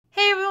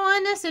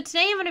everyone, so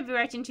today I'm going to be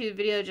reacting to a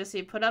video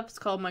Jesse put up. It's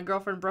called My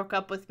Girlfriend Broke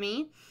Up With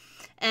Me.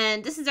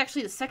 And this is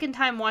actually the second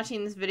time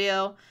watching this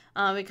video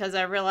because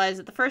I realized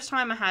that the first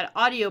time I had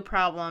audio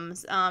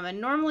problems.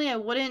 And normally I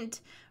wouldn't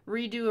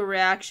redo a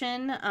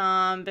reaction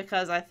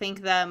because I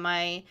think that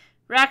my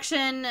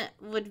reaction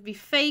would be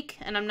fake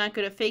and I'm not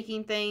good at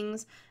faking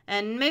things.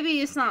 And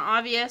maybe it's not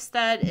obvious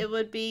that it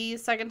would be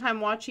second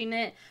time watching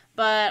it,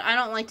 but I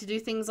don't like to do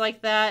things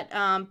like that.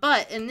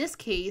 But in this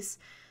case,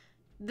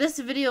 this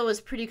video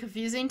was pretty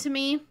confusing to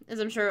me,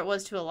 as I'm sure it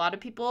was to a lot of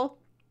people.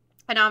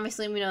 And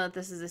obviously we know that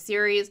this is a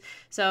series,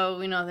 so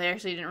we know they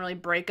actually didn't really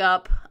break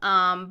up.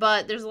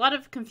 But there's a lot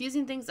of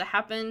confusing things that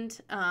happened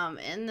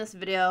in this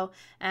video,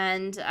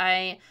 and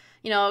I,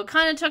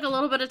 kind of took a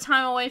little bit of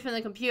time away from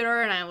the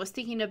computer, and I was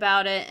thinking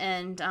about it,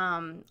 and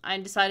I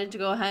decided to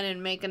go ahead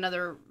and make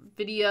another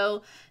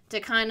video to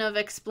kind of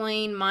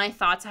explain my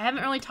thoughts. I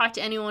haven't really talked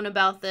to anyone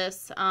about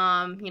this, like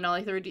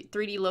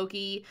 3D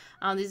Loki.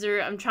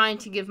 I'm trying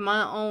to give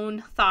my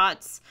own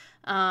thoughts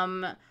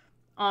on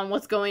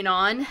what's going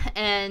on,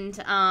 and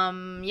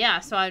yeah,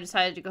 so I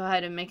decided to go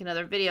ahead and make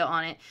another video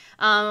on it.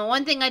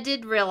 One thing I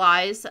did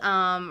realize,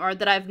 or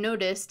that I've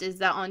noticed, is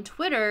that on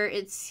Twitter,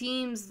 it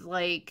seems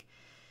like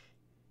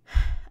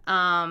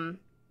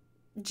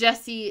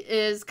Jesse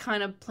is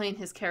kind of playing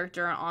his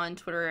character on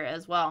Twitter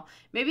as well.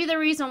 Maybe the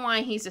reason why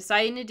he's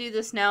deciding to do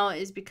this now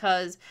is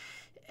because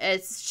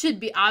it should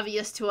be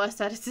obvious to us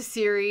that it's a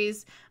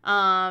series,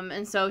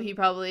 and so he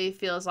probably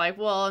feels like,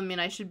 well, I mean,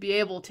 I should be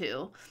able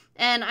to.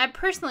 And I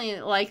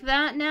personally like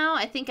that now.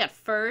 I think at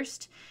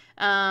first,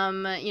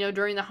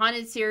 during the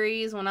Haunted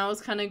series, when I was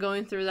kind of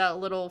going through that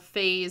little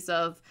phase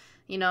of,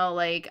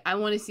 like, I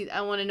want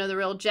to know the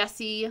real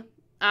Jesse,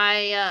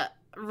 I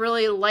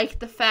really liked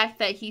the fact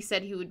that he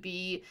said he would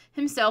be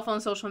himself on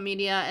social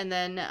media and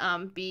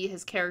then be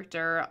his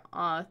character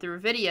through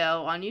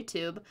video on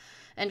YouTube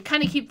and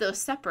kind of keep those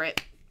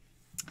separate.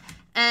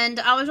 And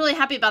I was really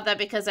happy about that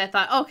because I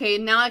thought, okay,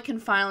 now I can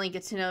finally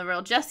get to know the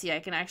real Jesse. I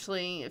can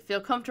actually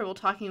feel comfortable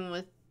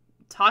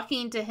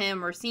talking to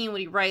him or seeing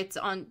what he writes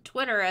on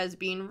Twitter as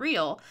being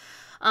real.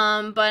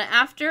 But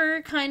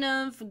after kind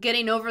of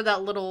getting over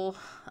that little,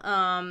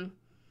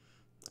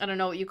 I don't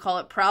know what you call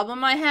it,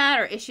 problem I had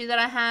or issue that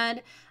I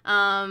had,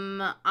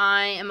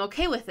 I am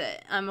okay with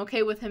it. I'm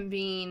okay with him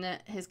being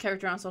his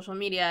character on social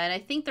media. And I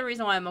think the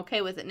reason why I'm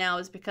okay with it now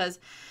is because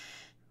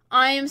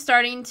I am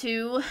starting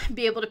to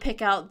be able to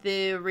pick out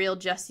the real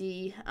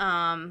Jesse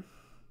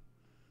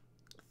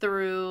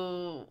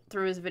through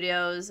his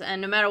videos,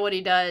 and no matter what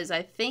he does,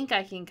 I think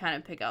I can kind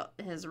of pick out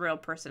his real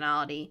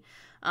personality,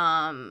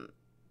 and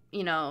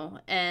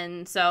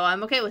so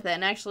I'm okay with it.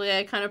 And actually,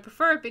 I kind of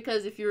prefer it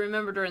because if you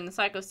remember during the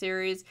Psycho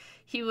series,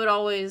 he would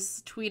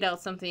always tweet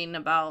out something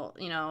about,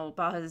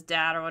 about his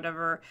dad or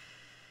whatever,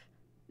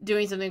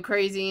 doing something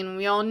crazy, and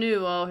we all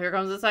knew, oh, here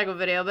comes the Psycho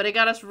video, but it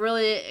got us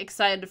really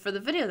excited for the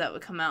video that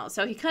would come out.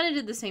 So he kind of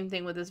did the same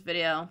thing with this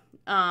video.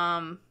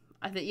 I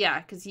think,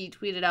 yeah, because he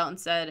tweeted out and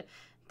said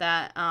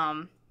that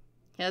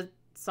he has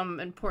some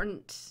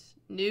important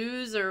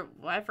news, or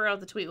I forgot what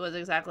the tweet was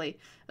exactly.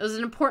 It was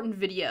an important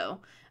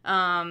video.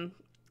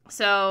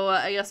 So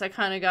I guess I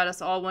kind of got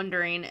us all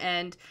wondering,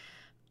 and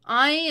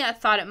I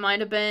thought it might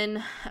have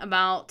been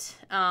about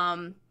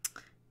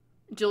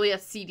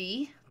Juliet's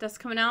CD that's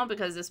coming out,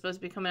 because it's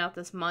supposed to be coming out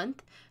this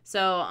month.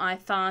 So I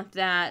thought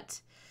that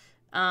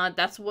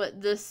that's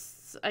what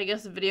this, I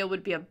guess, video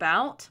would be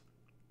about.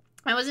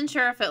 I wasn't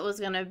sure if it was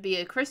going to be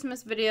a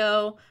Christmas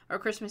video or a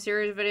Christmas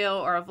series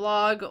video or a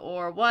vlog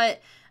or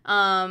what,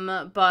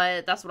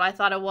 but that's what I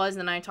thought it was.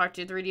 And I talked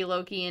to 3D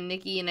Loki and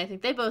Nikki, and I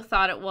think they both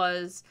thought it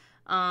was.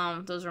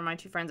 Those were my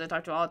two friends I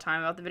talk to all the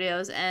time about the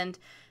videos, and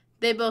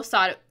they both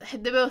thought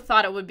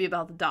it would be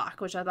about the doc,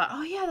 which I thought,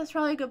 oh yeah, that's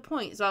probably a good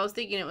point. So I was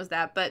thinking it was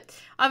that, but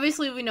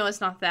obviously we know it's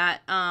not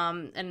that,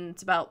 and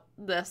it's about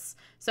this.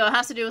 So it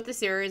has to do with the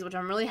series, which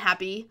I'm really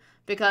happy,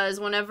 because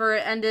whenever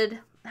it ended,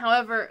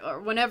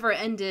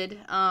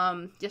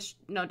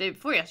 day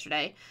before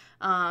yesterday,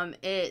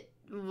 it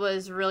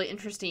was really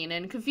interesting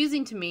and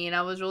confusing to me, and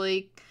I was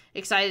really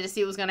excited to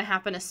see what was going to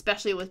happen,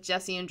 especially with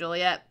Jesse and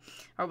Juliet,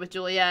 or with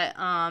Juliet.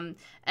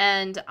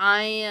 And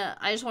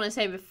I just want to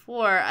say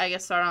before I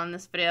get started on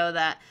this video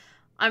that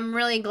I'm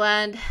really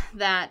glad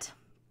that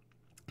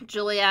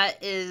Juliet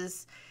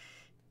is,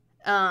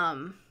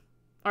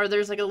 or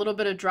there's like a little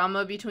bit of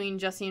drama between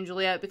Jesse and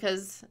Juliet,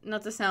 because,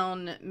 not to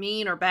sound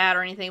mean or bad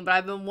or anything, but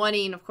I've been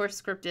wanting, of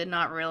course scripted,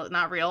 not real,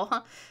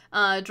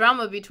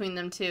 drama between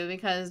them two,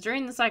 because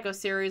during the Psycho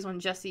series, when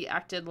Jesse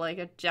acted like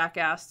a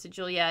jackass to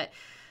Juliet,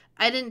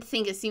 I didn't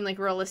think it seemed like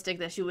realistic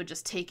that she would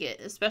just take it,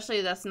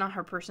 especially that's not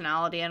her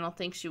personality. I don't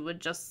think she would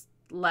just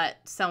let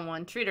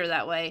someone treat her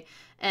that way.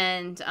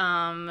 And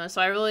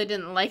so I really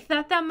didn't like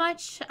that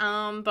much.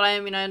 But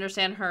I mean, I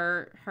understand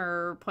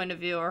her point of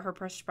view, or her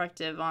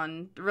perspective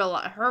on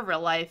her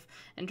real life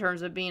in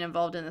terms of being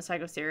involved in the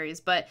Psycho series.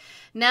 But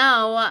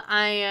now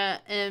I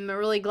am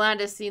really glad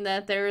to see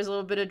that there is a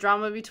little bit of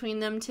drama between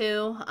them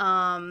two.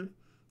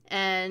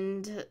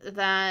 and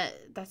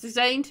that's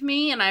exciting to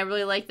me, and I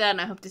really like that,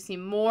 and I hope to see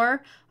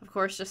more. Of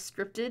course, just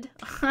scripted,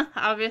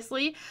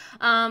 obviously.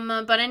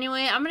 But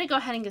anyway, I'm gonna go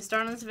ahead and get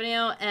started on this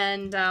video,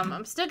 and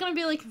I'm still gonna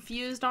be like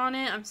confused on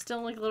it. I'm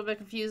still like a little bit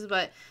confused,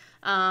 but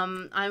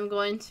I'm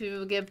going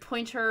to give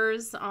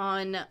pointers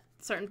on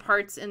certain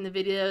parts in the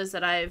videos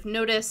that I've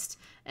noticed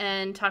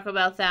and talk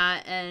about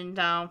that, and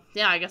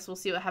yeah, I guess we'll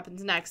see what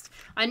happens next.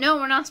 I know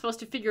we're not supposed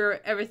to figure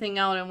everything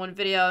out in one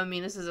video. I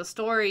mean, this is a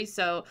story,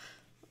 so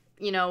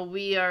you know,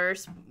 we're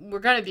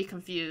gonna be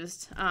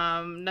confused.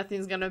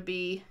 Nothing's gonna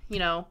be, you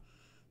know,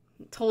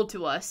 told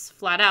to us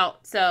flat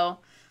out. So,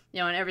 you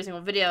know, in every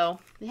single video,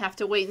 we have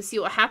to wait and see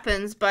what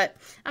happens. But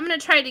I'm gonna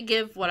try to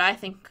give what I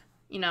think,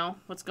 you know,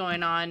 what's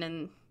going on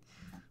and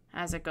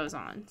as it goes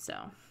on. So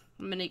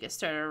I'm gonna get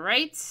started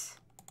right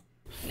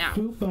now.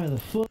 Fruit by the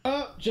foot.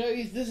 Oh,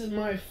 Juggies, this is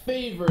my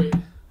favorite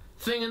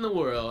thing in the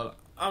world.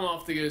 I'm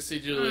off to go see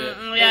Juliet.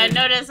 Yeah, I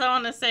noticed. I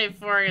want to say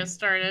before I get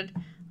started.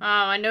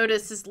 I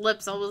noticed his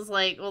lips. I was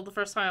like, well, the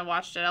first time I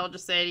watched it, I'll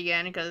just say it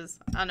again because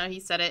I know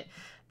he said it.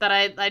 That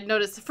I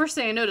noticed, the first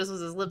thing I noticed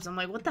was his lips. I'm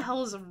like, what the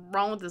hell is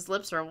wrong with his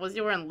lips? Or was he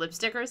wearing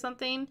lipstick or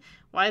something?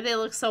 Why do they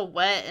look so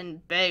wet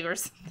and big or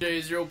something?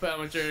 Jay's your old pal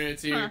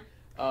McJuggerNuggets here.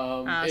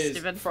 It's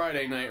stupid.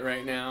 Friday night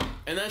right now.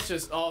 And that's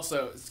just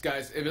also,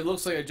 guys, if it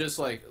looks like I just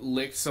like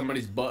licked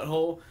somebody's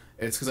butthole,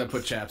 it's because I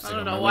put chapstick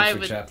on. My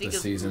lips are chapped this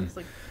season.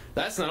 Like,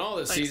 that's not all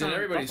this season.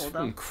 Everybody's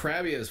fucking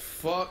crabby as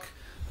fuck.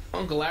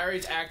 Uncle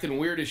Larry's acting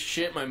weird as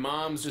shit. My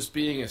mom's just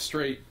being a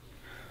straight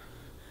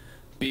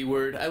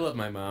B-word. I love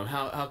my mom.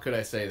 How could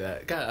I say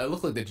that? God, I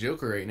look like the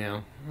Joker right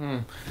now.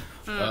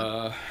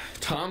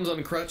 Tom's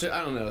on crutches.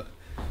 I don't know.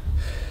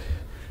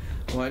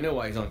 Well, I know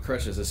why he's on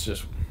crutches. It's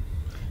just...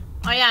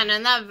 Oh, yeah, and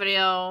in that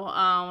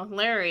video with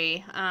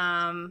Larry,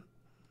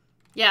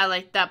 yeah,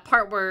 like that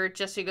part where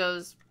Jesse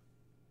goes,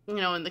 you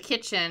know, in the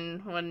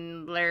kitchen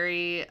when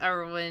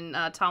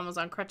when Tom was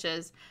on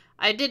crutches,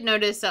 I did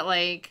notice that,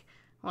 like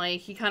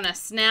he kind of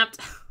snapped.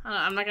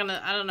 I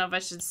don't know if I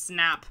should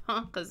snap,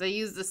 because they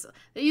use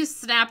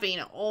snapping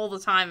all the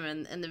time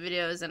in the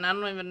videos, and I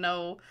don't even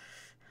know.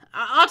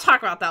 I'll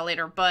talk about that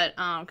later, but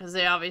because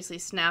they obviously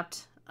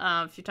snapped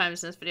a few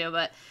times in this video,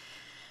 but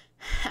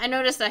I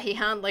noticed that he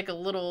had like a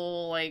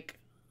little like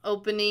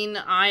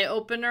eye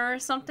opener or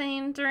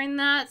something during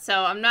that,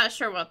 so I'm not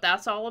sure what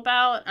that's all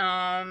about.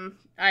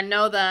 I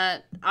know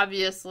that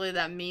obviously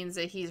that means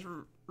that he's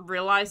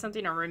realized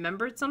something or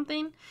remembered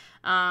something.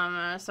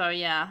 So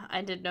yeah,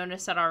 I did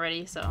notice that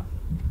already, so.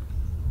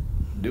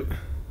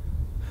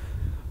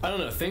 I don't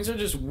know, things are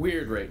just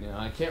weird right now.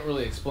 I can't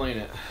really explain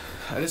it.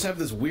 I just have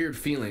this weird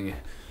feeling.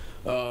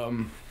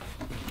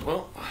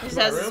 Well, he just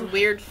has this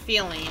weird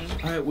feeling.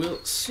 I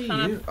will see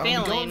you.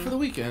 I'm going for the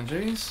weekend,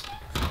 James.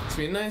 It's gonna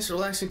be a nice,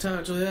 relaxing time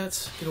at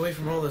Juliet's. Get away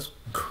from all this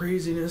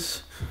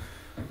craziness.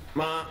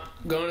 Ma,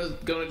 going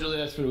to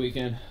Juliet's for the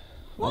weekend.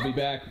 What? I'll be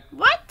back.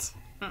 What?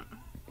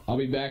 I'll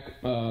be back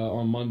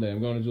on Monday. I'm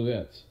going to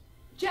Juliet's.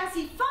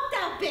 Jesse, fuck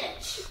that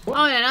bitch! What?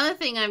 Oh, and another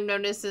thing I've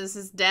noticed is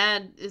his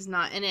dad is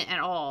not in it at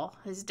all.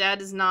 His dad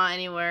is not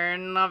anywhere,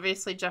 and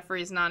obviously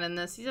Jeffrey's not in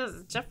this.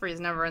 Jeffrey's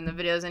never in the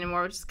videos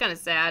anymore, which is kind of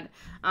sad.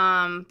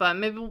 But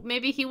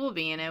maybe he will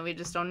be in it. We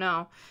just don't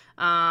know.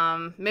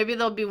 Maybe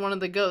they'll be one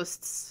of the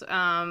ghosts.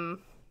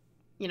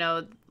 You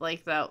know,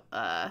 like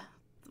that.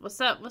 What's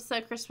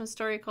that Christmas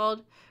story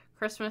called?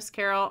 Christmas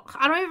Carol.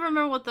 I don't even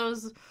remember what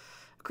those.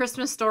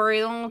 Christmas Story,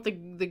 the one with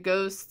the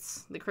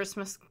ghosts, the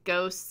Christmas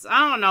ghosts.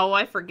 I don't know,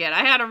 I forget. I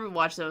had to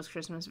rewatch those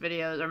Christmas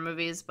videos or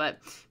movies, but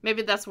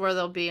maybe that's where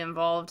they'll be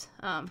involved.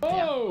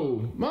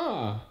 Oh, yeah.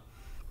 Ma!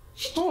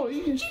 She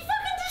fucking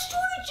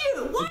destroyed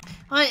you! What?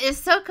 Well, it's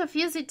so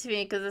confusing to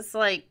me, because it's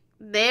like,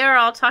 they're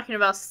all talking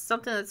about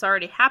something that's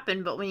already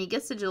happened, but when he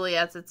gets to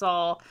Juliet's, it's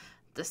all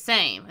the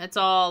same. It's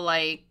all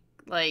like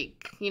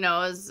you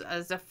know, as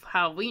if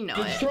how we know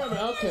it.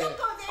 Okay,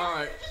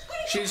 alright.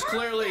 She's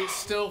clearly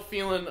still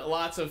feeling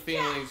lots of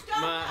feelings.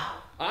 Ma,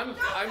 what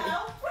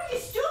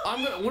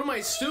am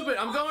I stupid?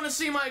 I'm going to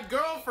see my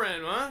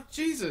girlfriend, Ma.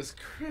 Jesus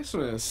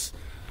Christmas.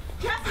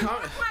 Jesse,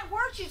 that's my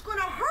word. She's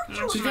gonna hurt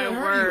you. She's gonna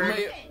hurt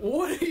you.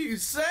 What are you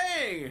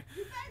saying?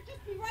 You better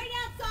just be right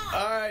outside.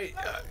 Alright.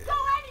 Go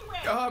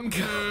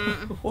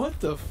anywhere. What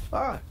the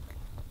fuck?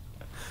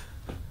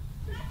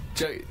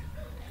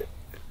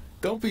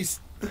 Don't be...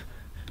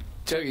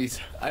 Juggies,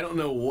 I don't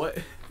know what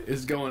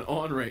is going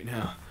on right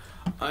now.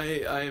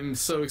 I am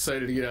so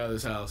excited to get out of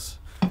this house.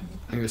 I'm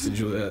gonna see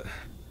Juliet.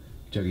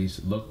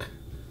 Juggies, look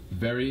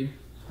very,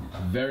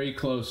 very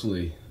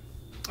closely.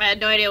 I had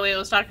no idea what he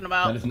was talking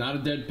about. That is not a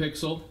dead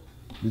pixel.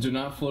 These are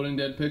not floating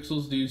dead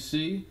pixels. Do you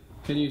see?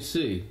 Can you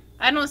see?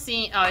 I don't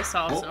see... Oh, I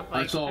saw something.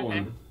 I saw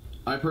one.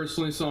 I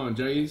personally saw one.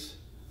 Juggies,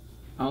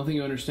 I don't think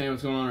you understand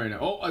what's going on right now.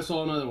 Oh, I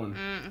saw another one.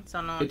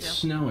 It's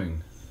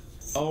snowing.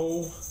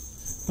 Oh.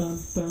 Bum,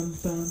 bum,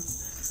 bum.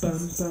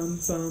 Bum, bum,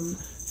 bum.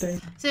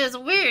 See, it's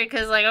weird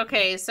because, like,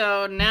 okay,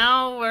 so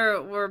now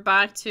we're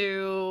back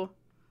to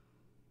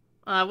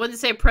I wouldn't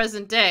say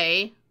present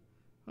day.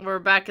 we're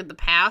back in the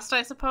past,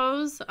 I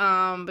suppose,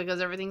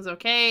 because everything's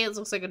okay. It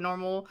looks like a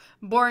normal,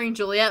 boring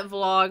Juliet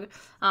vlog,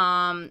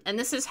 and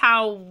this is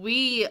how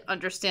we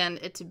understand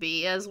it to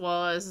be, as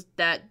well as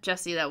that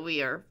Jessie that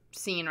we are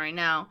seeing right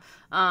now.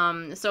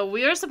 So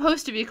we are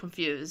supposed to be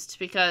confused,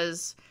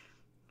 because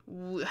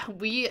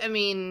I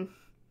mean,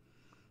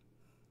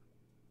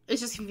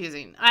 it's just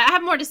confusing. I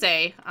have more to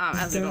say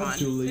as we go on.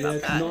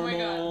 Juliet's normal. Oh my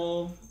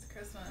God.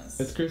 Christmas.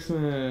 It's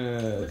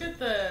Christmas. Look at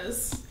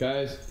this.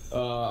 Guys, I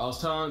was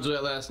telling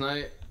Juliet last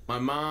night, my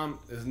mom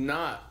is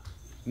not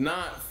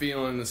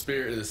feeling the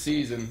spirit of the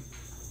season.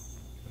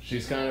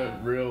 She's kind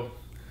of real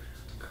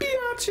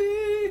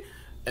biatchy.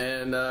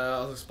 And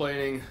I was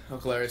explaining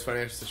Uncle Larry's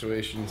financial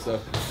situation and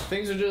stuff.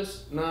 Things are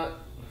just not,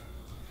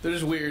 they're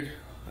just weird.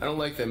 I don't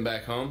like them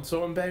back home.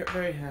 So I'm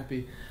very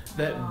happy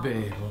that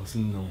Babe was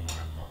normal.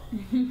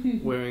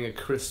 Wearing a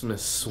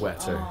Christmas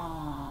sweater.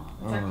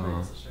 It's actually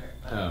just a shirt.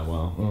 Oh,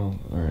 well,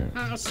 alright.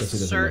 It's just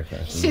a shirt.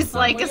 She's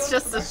like, it's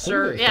just a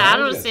shirt. Yeah, I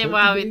don't understand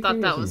why we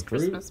thought that was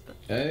Christmas. But...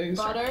 Eggs.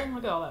 Butter?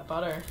 Look at all that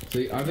butter.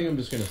 See, I think I'm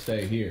just going to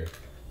stay here.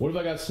 What if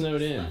I got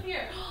snowed in?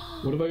 Here.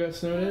 What if I got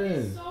snowed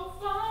in? So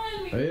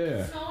fun. We Oh,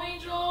 yeah. snow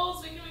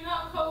angels. We can make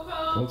hot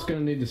cocoa. Well, it's going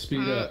to need to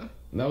speed up.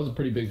 That was a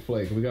pretty big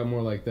flake. We got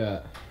more like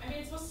that. I mean,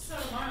 it's supposed to snow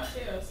tomorrow,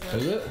 too. So.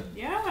 Is it?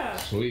 Yeah.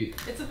 Sweet.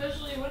 It's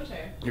officially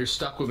winter. You're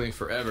stuck with me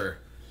forever.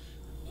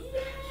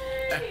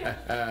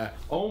 Yay!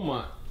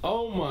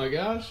 Oh my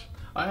gosh.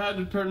 I had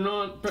to turn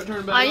it back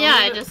on. Oh yeah,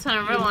 I just kind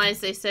of realized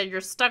they said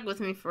you're stuck with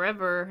me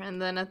forever, and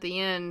then at the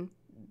end,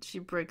 she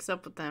breaks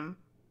up with them.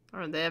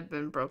 Or they have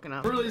been broken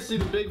up. I really see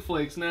the big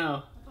flakes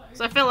now.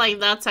 So I feel like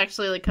that's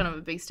actually like kind of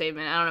a big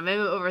statement. I don't know,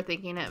 maybe I'm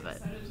overthinking it,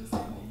 but...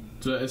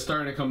 So it's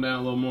starting to come down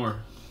a little more.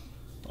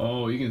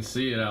 Oh, you can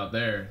see it out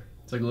there.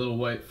 It's like little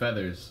white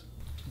feathers.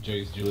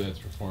 Juliet's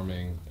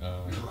performing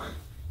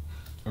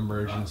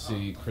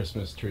emergency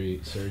Christmas tree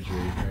surgery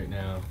right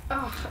now.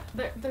 Oh,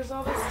 there's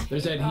all this.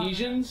 There's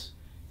adhesions?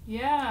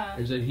 Yeah.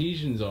 There's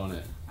adhesions on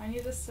it. I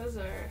need a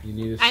scissor. You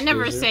need a scissor? I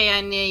never say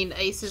I need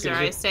a scissor.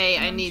 I say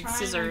I need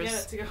scissors. I'm trying to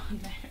get it to go in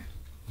there.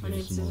 I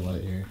need some more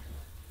light here,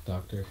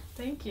 doctor.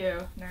 Thank you,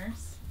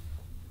 nurse.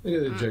 Look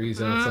at the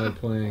juggies outside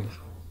playing.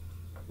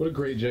 What a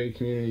great juggy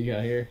community you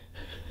got here.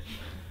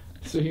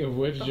 Speaking of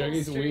which,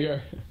 juggies,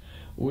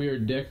 we are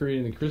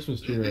decorating the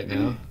Christmas tree right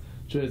now.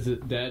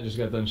 Dad just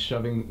got done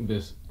shoving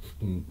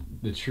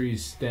the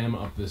tree's stem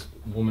up this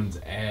woman's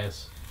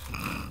ass.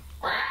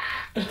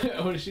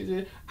 What did she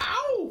say?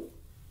 Ow!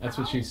 That's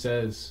what she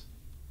says.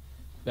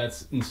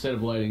 That's instead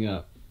of lighting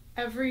up.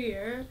 Every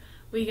year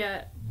we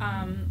get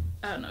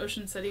an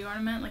Ocean City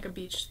ornament, like a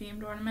beach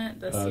themed ornament.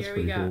 This year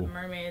we got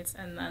mermaids,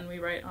 and then we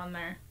write on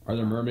there. Are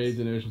there mermaids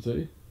in Ocean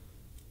City?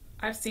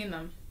 I've seen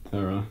them.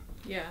 Oh, really?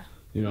 Yeah.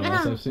 You know what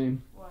else I've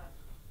seen? What?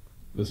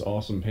 This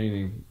awesome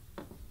painting.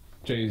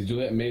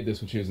 Juliet made this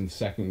when she was in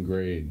 2nd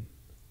grade.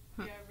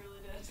 Yeah, I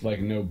really did.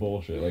 Like, no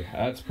bullshit. Like,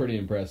 that's pretty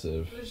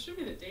impressive. But it should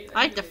be the date.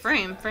 I like the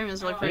frame. Frame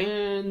is really pretty.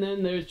 And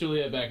then there's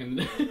Juliet back in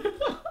the day.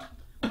 Oh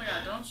my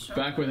god, don't show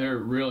Back with her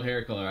real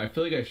hair color. I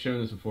feel like I've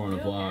shown this before on a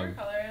real vlog. hair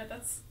color.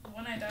 That's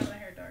when I dyed my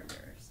hair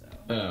darker, so.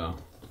 Oh.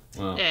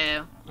 Well.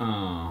 Yeah.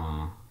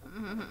 Aww.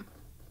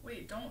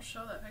 Wait, don't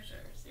show that picture.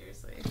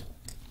 Seriously.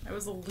 I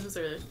was a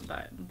loser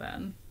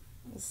then.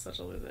 I was such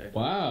a loser.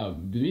 Wow.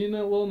 Being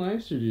that little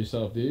nicer to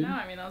yourself, dude. No,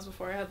 I mean, that was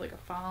before I had, like, a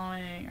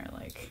following or,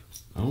 like...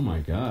 Oh my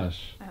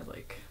gosh. I had,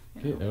 like,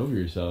 Get over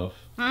yourself.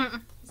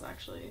 It was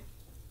actually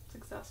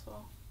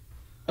successful.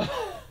 Yeah,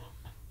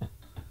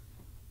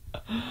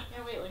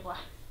 wait, like, what?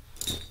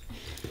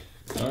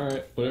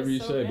 Alright, whatever you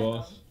say,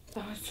 boss.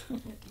 That was so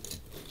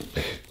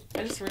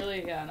I just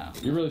really, yeah, no.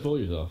 You're really full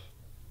of yourself.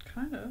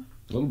 Kind of.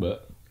 A little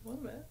bit. A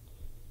little bit.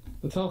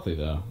 That's healthy,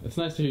 though. It's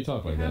nice to hear you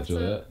talk like that,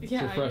 Juliet. It's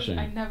refreshing.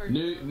 I never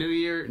New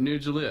year, new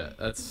Juliet.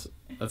 That's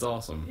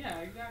awesome. Yeah,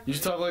 exactly. You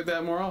should talk like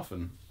that more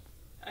often.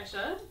 I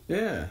should?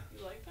 Yeah.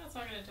 You like that? It's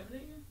not going to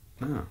intimidate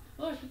you? No.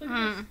 Look at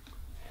this.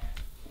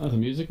 Oh, the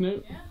music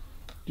note? Yeah.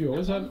 Do you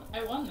always have...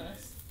 I won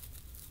this.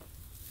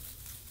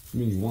 I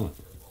mean, you won it.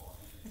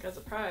 Like, as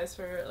a prize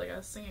for, like,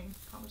 a singing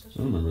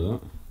competition. I remember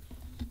that.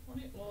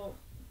 Well...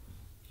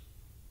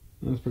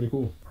 That's pretty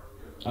cool.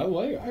 I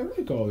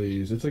like all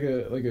these. It's like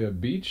a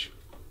beach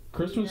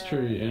Christmas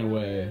tree in a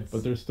way,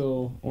 but they're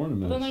still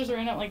ornaments. But then there's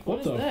right now, like, what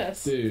is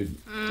this? Dude,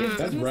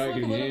 that's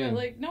Raggedy Ann.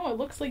 Like, no, it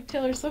looks like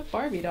Taylor Swift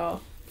Barbie doll.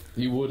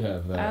 You would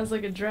have that. As,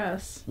 like, a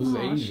dress. This is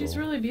Angel. She's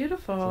really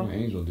beautiful. It's an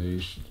angel,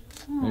 dude.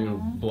 You know,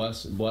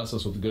 bless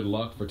us with good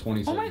luck for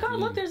 2017. Oh my god,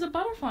 look, there's a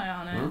butterfly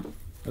on it.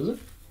 Huh? Is it?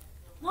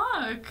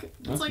 Look!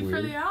 It's That's like weird.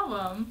 for the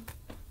album.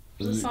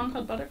 There's a song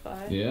called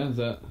Butterfly. Yeah, is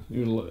that...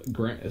 You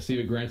gonna see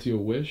if it grants you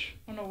a wish?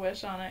 I'm gonna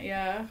wish on it,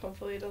 yeah.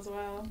 Hopefully it does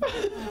well.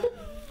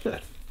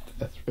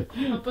 That's right.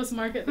 Help us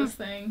market this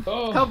thing.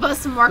 Oh, help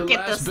us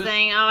market this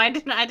thing. Oh, I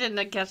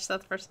didn't catch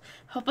that first.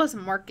 Help us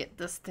market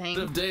this thing.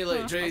 Of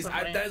daylight, Jays.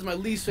 That is my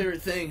least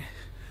favorite thing.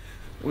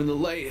 When the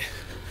light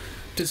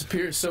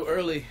disappears so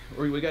early.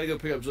 We gotta go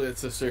pick up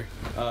Juliet's sister.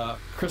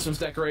 Christmas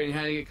decorating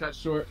had to get cut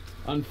short,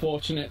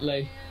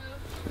 unfortunately.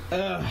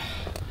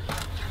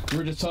 We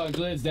were just talking.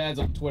 Juliet's dad's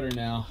on Twitter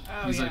now.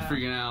 Oh, He's like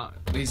freaking out.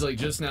 He's like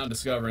just now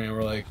discovering it.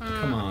 We're like,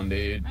 come on,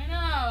 dude. I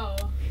know.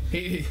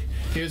 He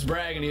was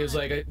bragging. He was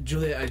like,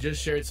 Juliet, I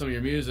just shared some of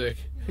your music.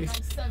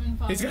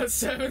 He's got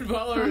 7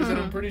 followers, and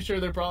I'm pretty sure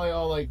they're probably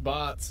all like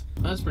bots.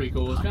 That's pretty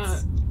cool. It's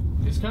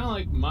kind of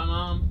like my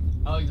mom.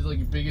 I like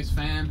your biggest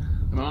fan.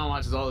 My mom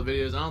watches all the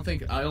videos.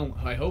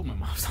 I hope my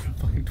mom's on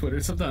fucking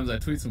Twitter. Sometimes I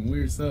tweet some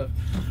weird stuff.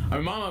 My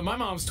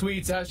mom's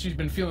tweets how she's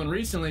been feeling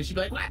recently. She'd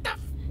be like, "What the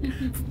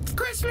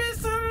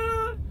Christmas?"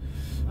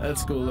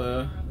 That's cool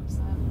though.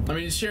 I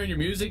mean, sharing your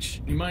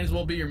music, you might as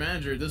well be your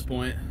manager at this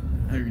point.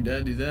 Have your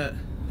dad do that.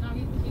 No,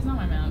 he's not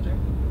my manager.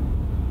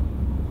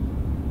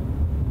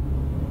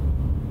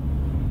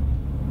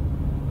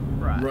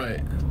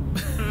 Right.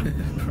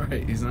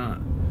 Right, he's not.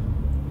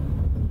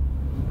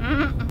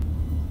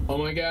 Oh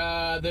my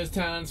god, this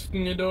town's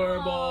fucking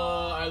adorable.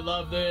 I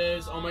love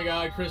this. Oh my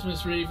god,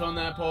 Christmas wreath on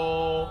that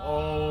pole.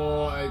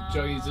 Oh,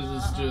 Juggies, this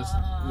is just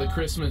the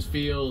Christmas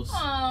feels.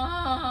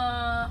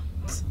 Oh,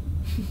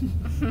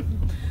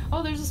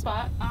 there's a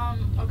spot.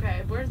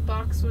 Okay, where's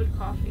Boxwood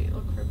Coffee?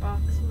 Look for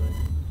Boxwood.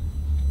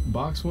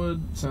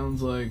 Boxwood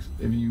sounds like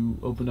if you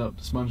opened up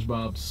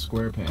SpongeBob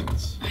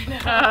SquarePants.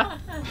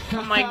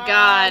 Oh my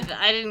god,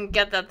 I didn't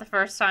get that the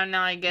first time,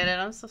 now I get it.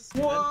 I'm so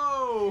stupid.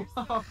 Whoa!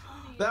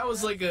 That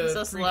was like a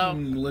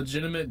freaking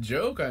legitimate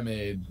joke I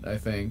made, I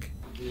think.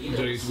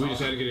 Juggies, we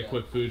just had to get a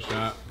quick food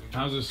shot.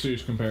 How's this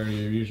sushi compared to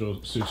your usual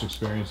sushi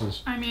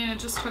experiences? I mean, it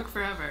just took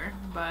forever,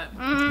 but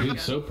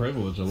It's so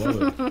privileged, I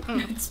love it.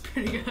 it's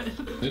pretty good.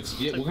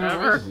 What kind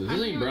of rice is this?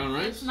 This ain't brown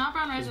rice. It's not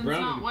brown rice, and it's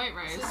not white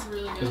rice. It's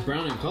really good. It's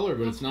brown in color,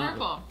 but it's not.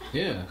 Purple.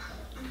 Yeah.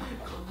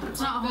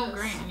 It's not whole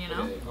grain, you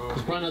know?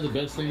 It's probably not the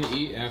best thing to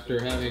eat after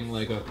having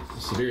like a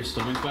severe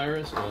stomach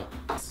virus, but...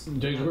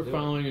 James, we're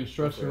following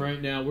instruction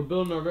right now. We're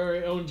building our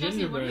very own gingerbread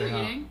Jesse, what are you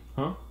house. eating?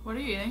 Huh? What are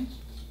you eating?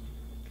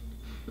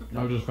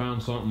 I just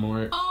found something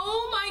more.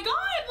 Oh my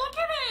god, look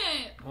at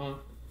it! Huh?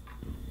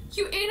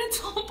 You ate its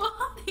whole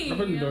body! I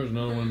think there's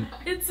another one.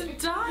 It's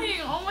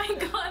dying! Oh my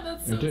god,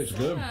 that's so It tastes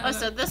good. Oh,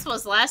 so this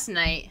was last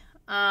night.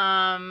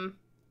 Because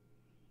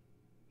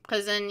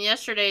in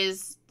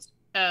yesterday's...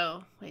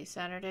 Oh, wait,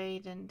 Saturday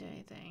didn't do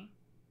anything.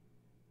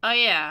 Oh,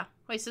 yeah.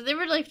 Wait, so they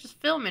were, like, just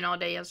filming all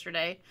day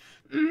yesterday.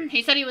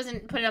 He said he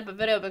wasn't putting up a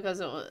video because,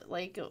 it was,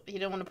 like, he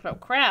didn't want to put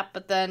up crap,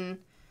 but then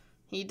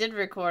he did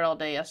record all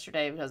day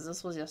yesterday because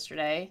this was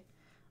yesterday.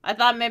 I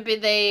thought maybe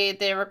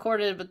they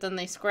recorded, but then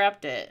they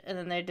scrapped it, and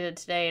then they did it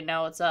today, and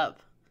now it's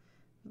up.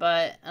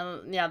 But,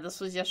 yeah, this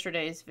was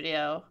yesterday's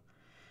video.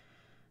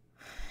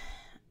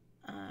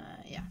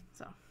 Yeah,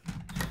 so.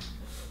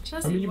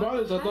 I mean, you bought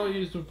this, I thought you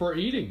used it for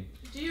eating.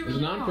 Do you Is really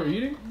it not for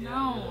eating?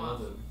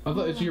 No. I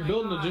thought you're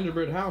building a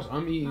gingerbread house.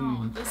 I'm eating.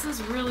 No, this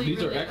is really,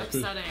 These are really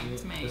extras. upsetting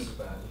to me.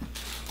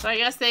 So I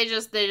guess they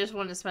just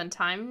wanted to spend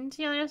time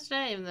together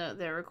yesterday, even though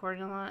they're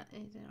recording a lot. They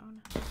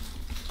don't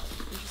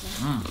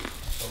know.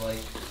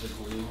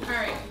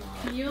 Alright,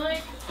 can you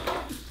like...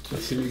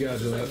 Let's see what you got,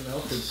 Juliet.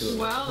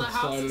 Wow, the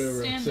house Slide it is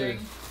over. standing.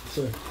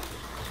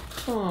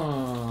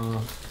 Aww.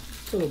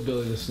 Little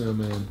Billy the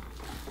Snowman.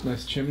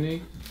 Nice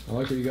chimney. I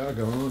like what you got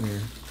going on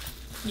here.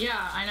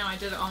 Yeah, I know, I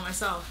did it all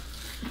myself.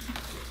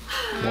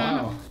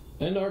 Wow.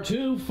 And our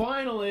 2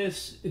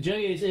 finalists,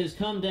 Juggies, is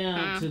come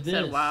down to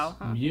this. Wow.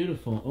 Huh?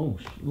 Beautiful. Oh,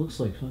 looks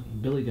like fucking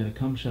Billy got a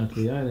cum shot to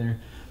the eye there.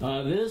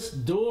 This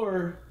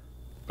door,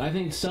 I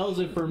think, sells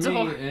it for me.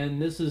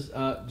 And this is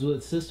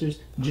Juliet's sister's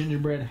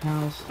gingerbread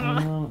house. I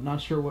don't know,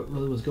 not sure what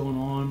really was going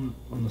on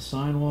the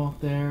sidewalk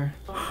there.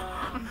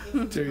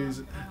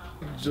 Jeez.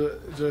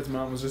 Juliet's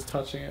mom was just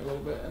touching it a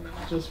little bit, and then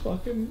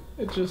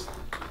it just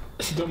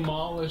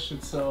demolished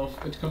itself.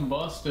 It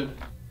combusted.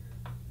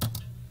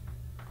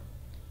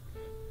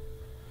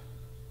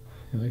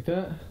 You like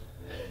that?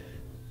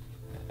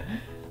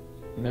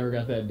 Never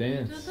got that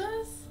dance. Did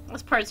this?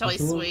 This part's really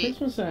sweet.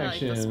 Christmas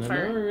action. I like this part.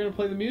 And now we're gonna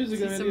play the music.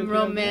 See and some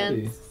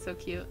romance. So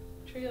cute.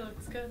 Tree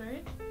looks good,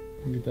 right?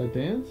 You get that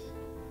dance?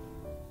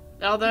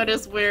 Although it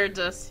is weird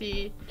to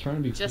see Trying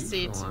to be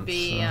Jesse cute for to once,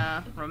 be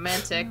so.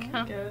 romantic.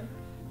 Huh? Good.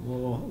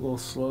 Little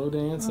slow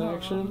dance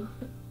action.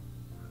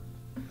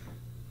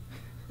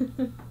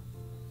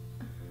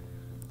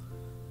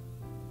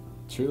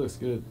 Tree looks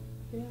good.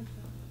 Yeah.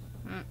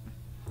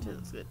 She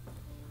looks good.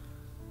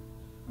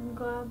 I'm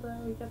glad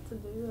that we get to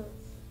do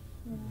this.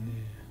 Yeah.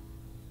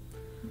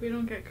 We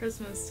don't get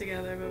Christmas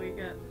together, but we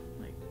get,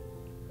 like,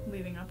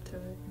 leading up to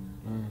it.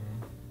 You know?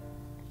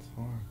 It's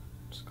hard.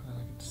 I'm just glad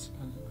I get to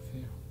spend it with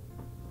you.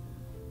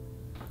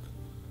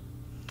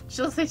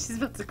 She looks like she's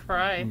about to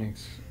cry. It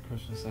makes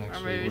Christmas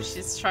actually Or maybe worth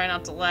she's trying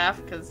not to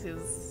laugh because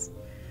he's...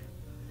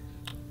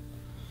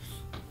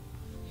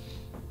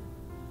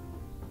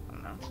 I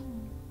don't know.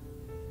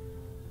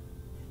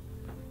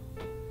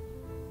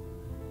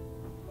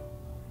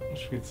 I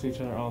wish we could see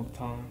each other all the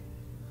time.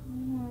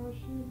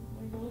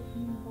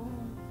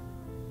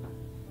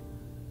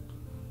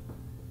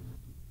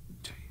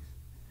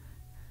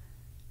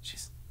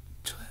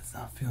 Juliet's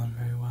not feeling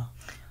very well.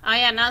 Oh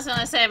yeah, and I was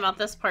gonna say about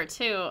this part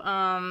too.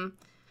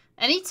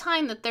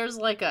 Anytime that there's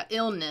like a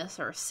illness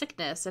or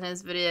sickness in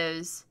his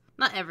videos,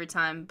 not every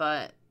time,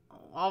 but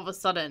all of a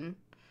sudden,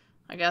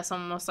 I guess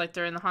almost like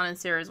during the Haunted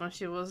series when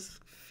she was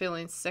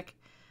feeling sick.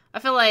 I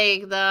feel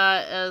like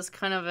that is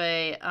kind of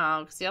a,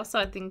 because he also,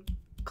 I think,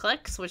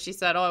 clicks, which she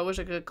said, oh, I wish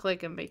I could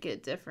click and make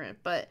it different,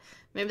 but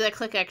maybe that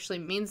click actually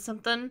means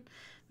something.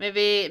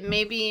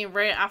 Maybe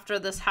right after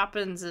this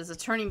happens is a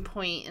turning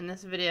point in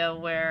this video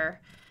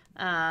where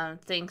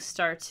things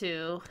start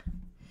to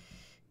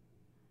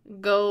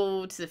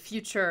go to the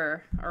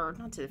future, or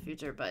not to the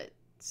future, but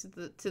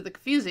to the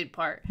confusing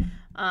part.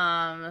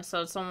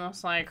 So it's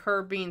almost like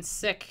her being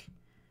sick,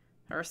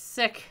 or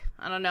sick.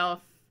 I don't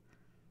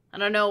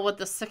know what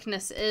the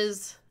sickness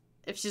is,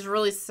 if she's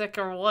really sick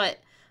or what.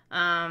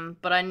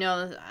 But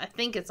I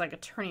think it's like a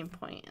turning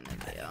point in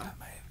the video. I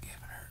might have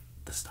given her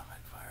the stomach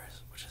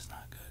virus, which is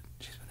not good.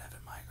 She's been having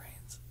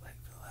migraines like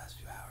for the last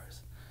few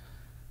hours.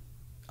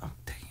 I'm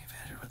taking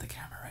advantage with the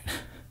camera right now.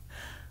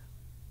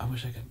 I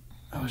wish I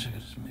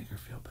could just make her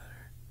feel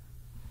better.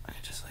 I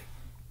could just like,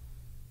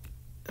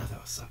 oh, that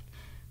would suck.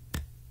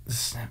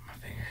 Just snap my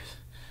fingers,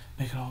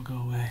 make it all go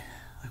away,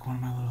 like one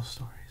of my little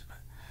stories. But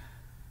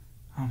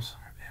I'm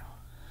sorry, babe.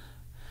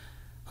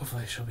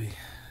 Hopefully she'll be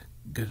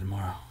good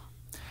tomorrow.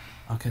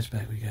 I'll catch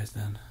back with you guys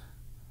then.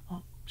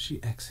 Oh, she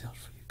exhaled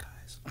for you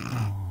guys.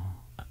 Oh,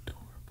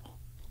 adorable.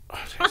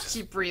 Oh,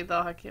 she breathed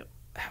though, how cute.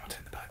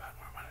 Hamilton, the bye bye.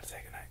 I wanted to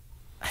say goodnight.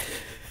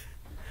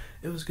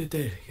 It was a good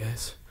day,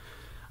 guys.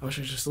 I wish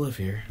I could just live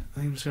here. I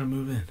think I'm just gonna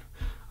move in.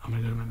 I'm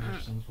gonna go to my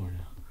mattress on the floor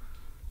now.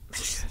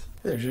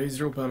 Hey there, Jay.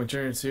 Zero Pound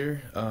McJuggerNuggets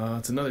here.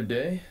 It's another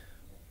day,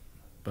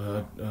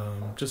 but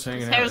just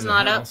hanging out in the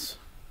house.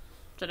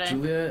 Today.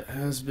 Juliet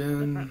has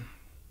been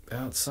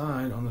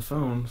outside on the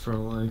phone for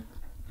like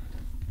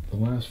the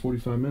last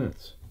 45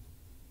 minutes.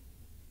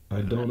 I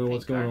don't know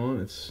what's going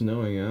on. It's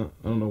snowing out.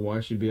 I don't know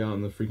why she'd be out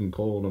in the freaking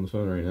cold on the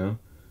phone right now.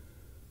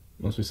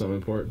 Must be something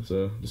important,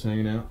 so just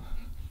hanging out.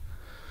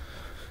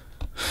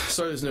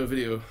 Sorry there's no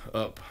video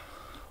up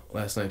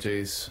last night,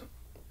 Jace.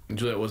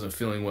 Juliet wasn't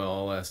feeling well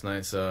all last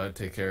night, so I'd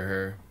take care of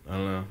her. I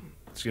don't know.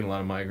 She's getting a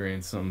lot of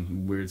migraines.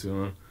 Something weird's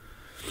going on.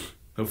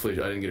 Hopefully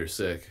I didn't get her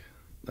sick.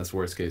 That's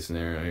worst case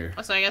scenario here.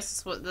 So I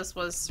guess this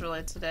was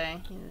really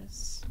today.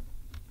 Yes.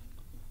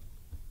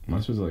 Am I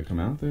supposed to like come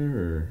out there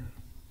or?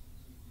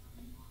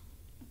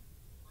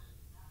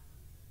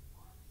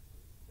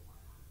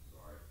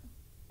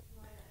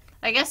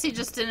 I guess he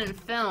just didn't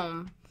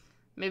film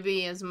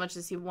maybe as much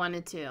as he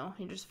wanted to.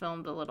 He just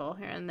filmed a little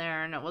here and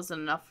there, and it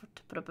wasn't enough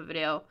to put up a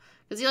video.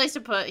 Because he likes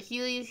to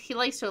he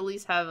likes to at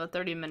least have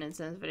 30 minutes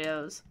in his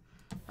videos,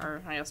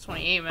 or I guess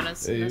 28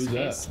 minutes. Hey, in this who's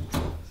case.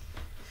 that?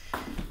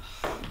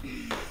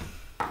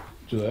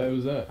 July,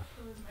 who's that?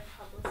 It was my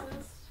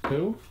publicist.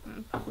 Who?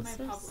 My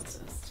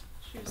publicist.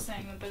 She was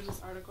saying that there's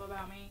this article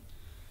about me.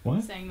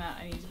 What? Saying that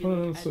I need to be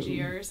like,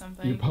 edgier or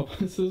something. Your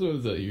publicist? What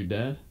is that? Your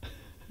dad?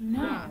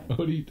 No.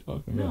 What are you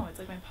talking about? No, it's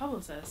like my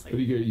publicist. Like, What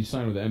do you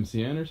signed with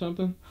MCN or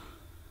something?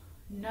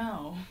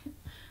 No.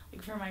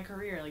 Like for my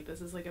career, like this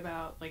is like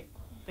about like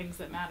things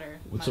that matter.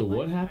 So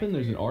what happened?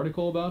 There's an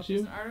article about you?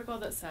 There's an article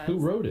that says. Who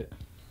wrote it?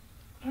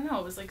 I don't know.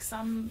 It was like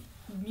some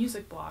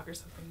music blog or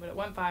something, but it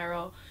went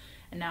viral,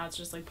 and now it's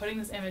just like putting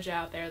this image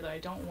out there that I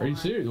don't want. Are you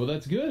serious? Well,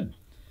 that's good.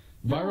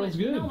 Viral's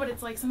good. No, but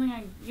it's like something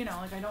I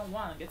don't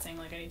want. Like it's saying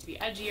like I need to be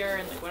edgier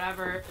and like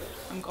whatever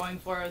I'm going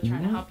for,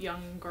 trying to help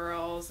young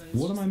girls. And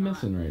what am I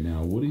missing right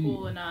now? What are you?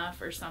 Cool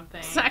enough or something?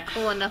 It's not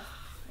cool enough.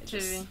 I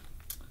just,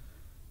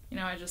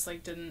 I just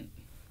like didn't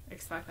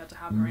expect that to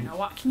happen right now.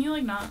 What? Can you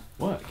like not?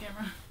 What? The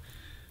camera.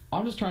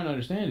 I'm just trying to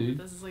understand, dude.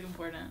 This is like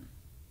important.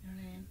 You know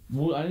what I mean?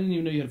 Well, I didn't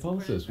even know you had a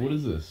publicist. What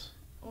is this?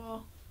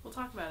 Well, we'll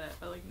talk about it,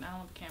 but like I don't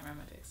want the camera in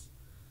my face.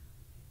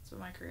 It's with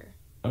my career.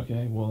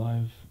 Okay, well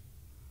I've.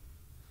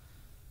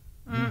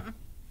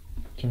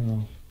 Turn it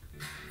off.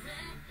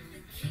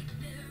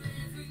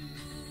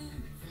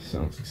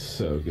 Sounds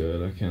so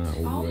good. I cannot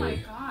wait. Oh my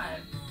god.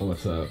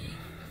 What's up?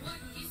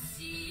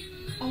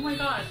 Oh my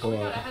god. Oh my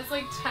god. It has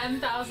like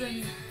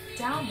 10,000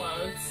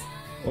 downloads.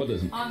 What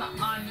does on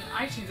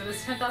iTunes? It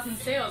has 10,000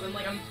 sales and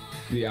like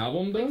the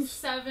album does? Like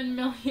 7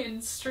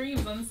 million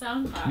streams on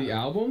SoundCloud. The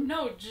album?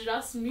 No,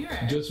 just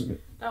Murex. Just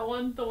that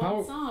one. The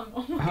one song.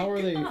 Oh my how are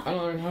god. they? I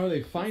don't know. How are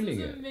they finding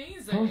this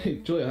is it?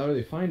 amazing. Julia, how are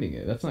they finding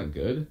it? That's not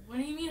good. What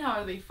do you mean?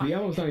 How are they finding it?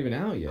 The album's not even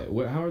out yet.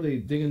 How are they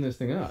digging this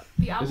thing up?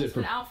 The album's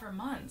been out for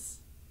months.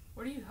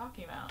 What are you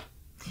talking about?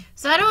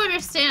 So I don't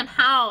understand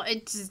how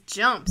it just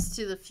jumps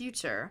to the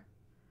future.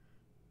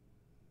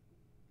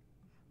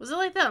 Was it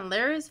like that in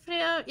Larry's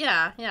video?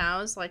 Yeah,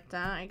 it was like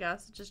that, I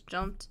guess. It just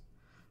jumped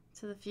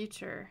to the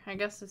future. I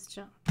guess it's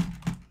jumped.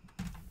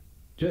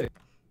 Jay.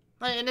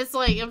 Like, and it's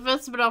like, if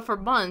it's been out for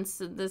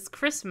months, this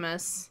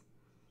Christmas.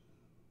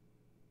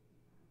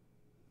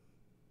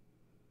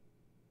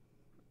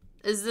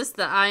 Is this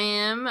the I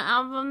Am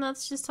album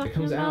that's just talking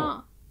about? It comes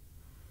out.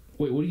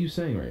 Wait, what are you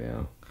saying right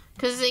now?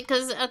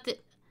 Because at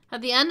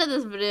the end of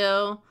this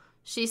video,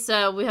 she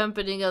said, we haven't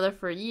been together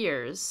for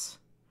years.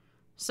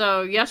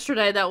 So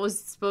yesterday, that was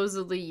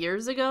supposedly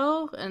years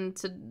ago, and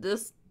to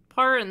this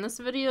part in this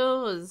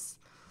video is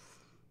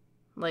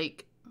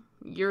like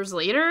years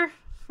later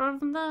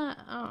from that?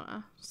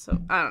 Oh, so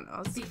I don't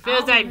know. The It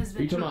feels like Are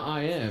you talking about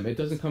I Am? It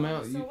doesn't come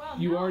out.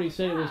 You already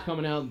said it was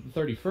coming out the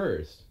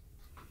 31st.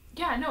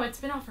 Yeah, no, it's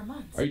been out for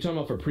months. Are you talking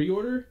about for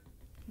pre-order?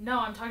 No,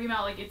 I'm talking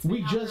about like it's. We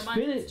been just out for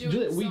months.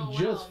 finished. We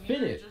just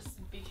finished.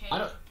 I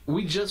don't.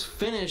 We just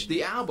finished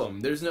the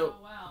album. There's no. Oh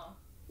wow.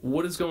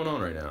 What is going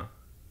on right now?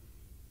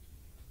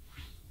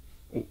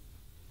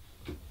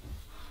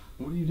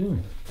 What are you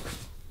doing?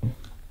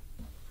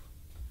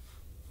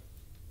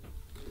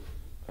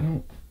 I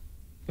don't.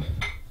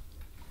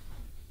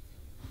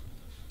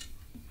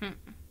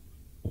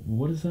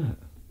 What is that?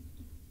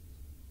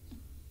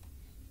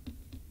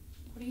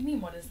 What do you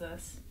mean? What is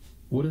this?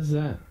 What is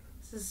that?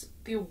 This is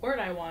the award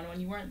I won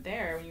when you weren't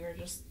there. When you were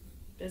just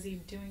busy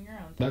doing your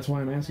own thing. That's why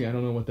I'm asking. I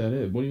don't know what that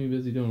is. What do you mean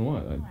busy doing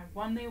what? I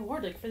won the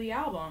award like for the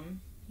album.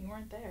 You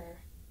weren't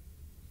there.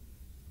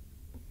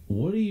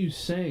 What are you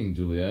saying,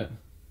 Juliet?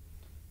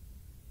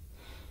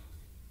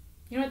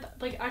 You know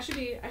what? Like I should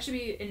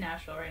be in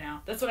Nashville right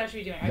now. That's what I should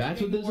be doing. That's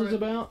what this is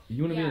about?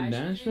 You want to be in I should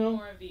Nashville? do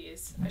more of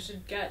these. I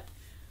should get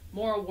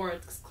more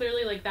awards because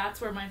clearly, like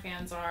that's where my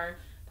fans are.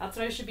 That's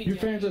what I should be doing.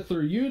 Your fans are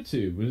through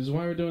YouTube, which is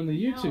why we're doing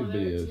the YouTube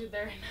videos. Dude,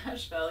 they're in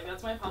Nashville. Like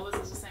that's my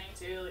publicist was saying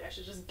too. Like I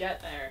should just get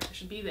there. I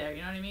should be there.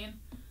 You know what I mean?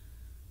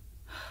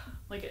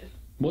 Like it.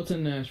 What's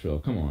in Nashville?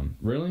 Come on,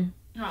 really?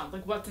 No,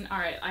 like what's in? All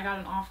right, I got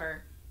an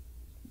offer.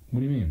 What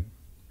do you mean?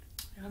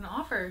 I got an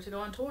offer to go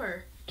on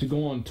tour. To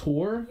go on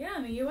tour? Yeah,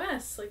 in the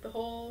U.S. Like the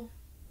whole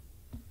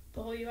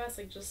U.S.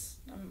 Like just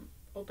I'm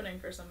opening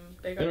for some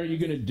big. And are you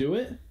gonna do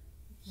it?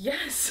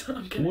 Yes,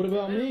 I'm gonna. What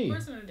about me? Of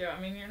course I'm gonna do it.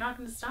 I mean, you're not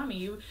gonna stop me.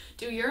 You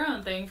do your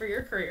own thing for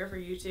your career for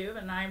YouTube,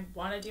 and I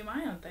want to do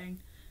my own thing.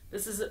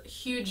 This is a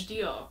huge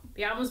deal.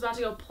 The album's about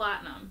to go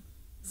platinum.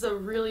 This is a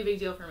really big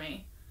deal for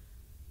me.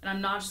 And I'm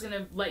not just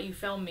gonna let you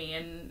film me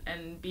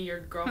and be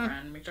your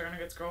girlfriend,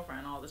 McJuggerNuggets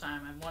girlfriend all the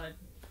time.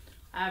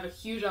 I have a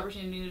huge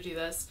opportunity to do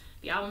this.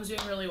 The album's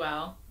doing really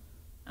well,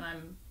 and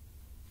I'm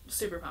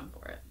super pumped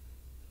for it.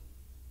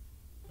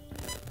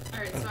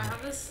 Alright, so I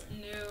have this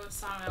new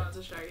song I want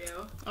to show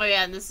you. Oh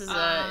yeah, this is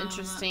an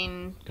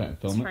interesting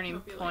turning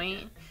Hope you point.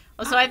 like it.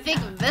 Well, so I think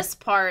this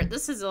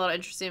is a little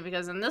interesting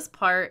because in this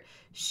part,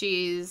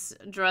 she's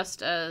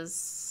dressed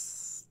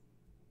as,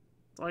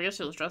 well, I guess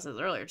she was dressed as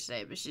earlier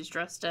today, but she's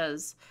dressed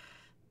as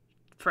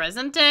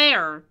present day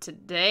or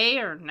today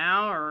or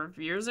now or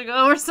years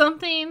ago or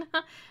something.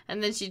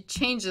 And then she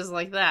changes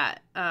like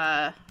that.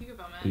 You can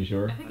film it. Are you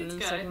sure? I think it's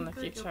good. I think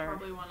like, you'll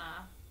probably want to,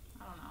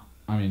 I don't know.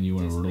 I mean, you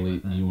want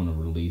to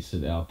release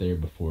it out there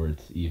before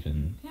it's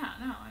even. Yeah,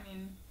 no, I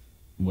mean.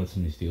 What if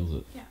somebody steals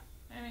it? Yeah,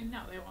 I mean,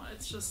 no, they won't.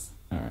 It's just.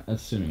 All right,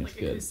 that's assuming like it's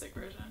good. Acoustic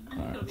version. All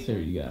right, let's see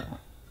what you got.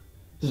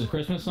 Is this a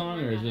Christmas song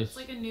or is this? It's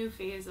like a new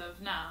phase of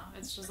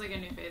It's just like a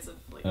new phase of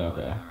like.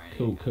 Okay.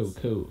 Cool.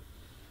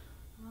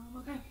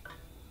 Okay.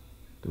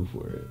 Go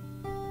for it.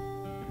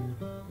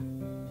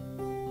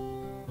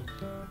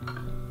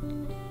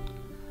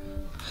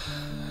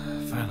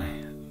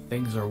 Finally,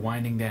 things are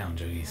winding down,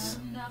 Juggies.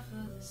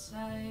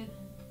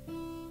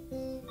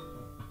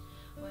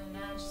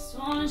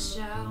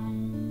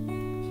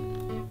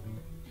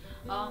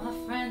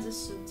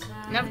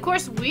 And of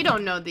course, we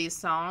don't know these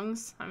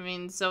songs. I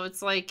mean, so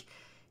it's like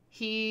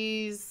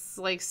he's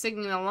like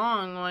singing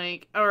along,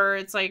 like, or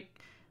it's like,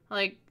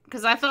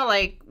 because I felt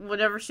like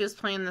whenever she was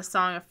playing the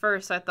song at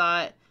first, I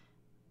thought,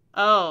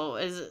 oh,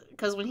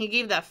 because when he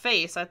gave that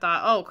face, I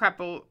thought, oh crap,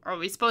 are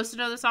we supposed to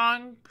know the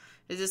song?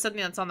 Is this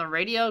something that's on the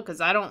radio?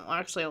 Because I don't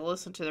actually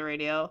listen to the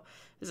radio.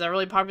 Is that a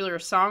really popular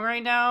song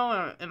right now?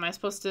 Or am I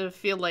supposed to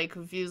feel like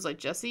confused like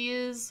Jessie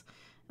is?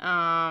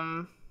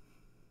 That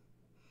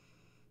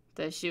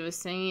she was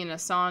singing a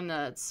song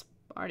that's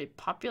already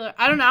popular.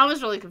 I don't know. I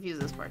was really confused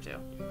this part too.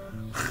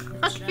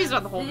 I was confused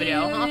about the whole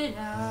video.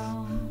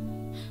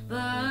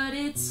 But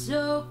it's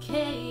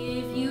okay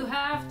if you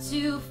have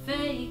to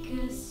fake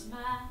a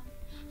smile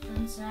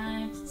from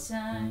time to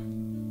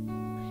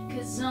time.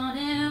 'Cause on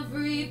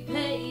every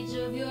page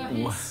of your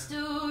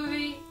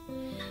history,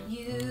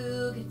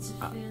 you get to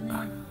fill in the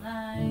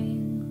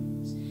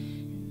lines.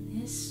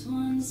 And this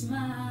one's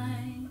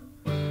mine.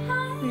 I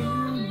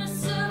am a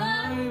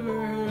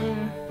survivor.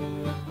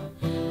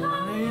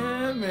 I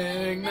am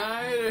an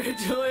igniter.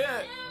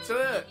 Juliet,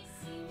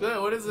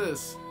 what is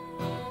this?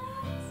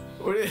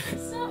 What is?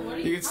 What are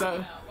You you can talking stop.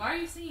 about? Why are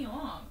you singing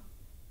along?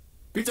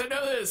 Because I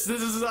know this.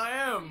 This is I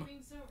am. You're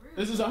being so rude.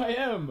 This is I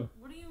Am.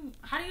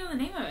 How do you know the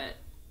name of it?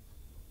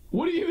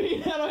 What do you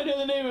mean? How do I know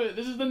the name of it?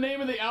 This is the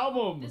name of the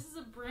album. This is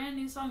a brand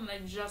new song that I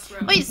just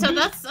wrote. Wait, so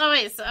that's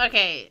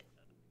okay.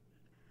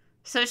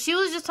 So she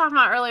was just talking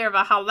about earlier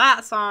about how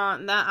that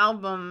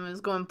album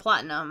is going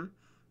platinum,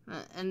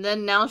 and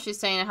then now she's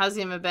saying it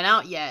hasn't even been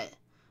out yet.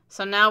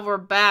 So now we're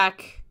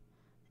back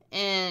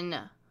in.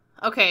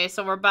 Okay,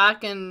 so we're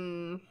back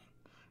in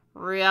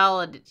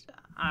reality.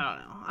 I don't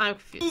know. I'm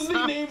confused. This is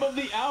the name of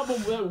the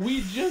album that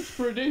we just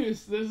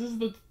produced. This is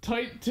the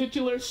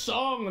titular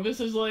song. This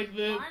is like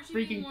the Why aren't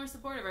you being more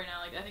supportive right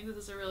now? Like, I think that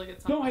this is a really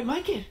good song. No, I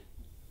like it.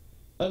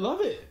 I love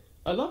it.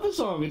 I love the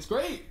song. It's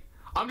great.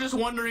 I'm just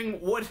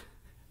wondering why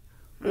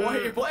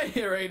you're playing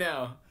it right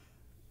now.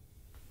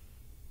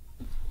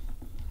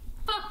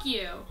 Fuck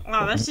you.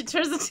 Oh, then she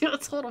turns into a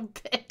total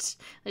bitch.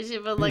 And she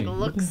like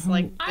looks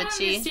like bitchy. I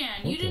don't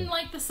understand. You didn't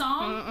like the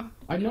song?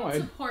 I know. You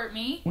don't support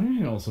me. What do you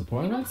mean I don't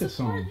support? I like the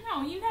song.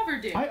 No, you never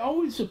do. I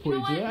always support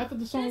you. I thought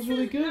the song was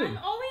really good. I'm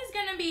always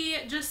gonna be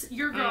just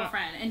your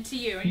girlfriend and to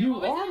you. And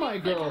you are my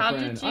girlfriend. How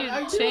did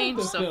you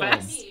change so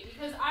fast?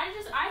 Because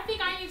I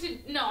think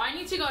I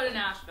need to go to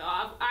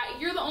Nashville.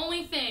 You're the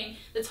only thing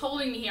that's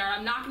holding me here, and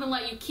I'm not gonna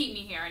let you keep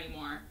me here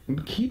anymore.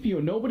 Keep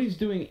you? Nobody's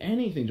doing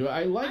anything, Joy.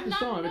 I like the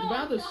song. If it's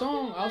about the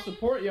song, I'll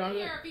support you.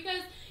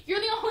 Because you're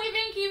the only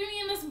thing keeping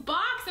me in this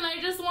box, and I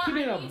just want. Keep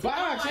me in a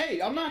box.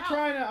 Hey, I'm not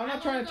trying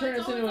to turn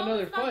this into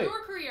another fight.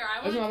 Your career.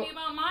 I want it to be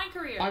about my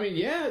career. I mean,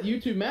 yeah,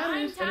 YouTube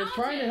matters, and it's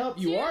trying to help.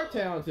 You are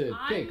talented.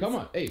 Okay, come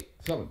on. Hey,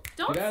 something.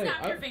 Don't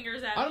snap your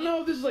fingers at me. I don't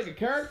know if this is like a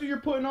character you're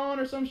putting on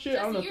or some shit.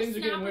 I don't know. Things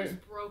are getting weird.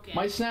 Broken.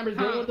 My snapper's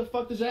broken. What the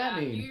fuck does that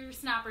mean? Your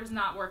snapper's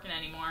not working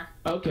anymore.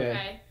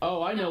 Okay.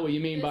 Oh, I know what you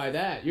mean by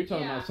that. You're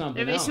talking about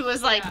something Maybe else. she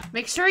was like,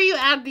 make sure you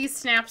add these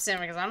snaps in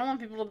because I don't want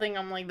people to think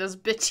I'm like this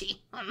bitchy.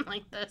 I'm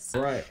like this.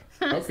 Right.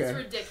 Okay. This is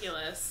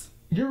ridiculous.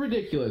 You're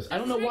ridiculous. I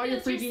don't know why you're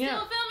freaking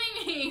out. You're still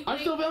filming me. I'm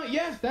still filming.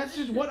 Yes, that's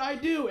just what I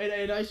do,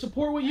 and I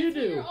support what you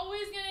do. You're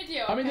always gonna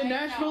do. I mean, the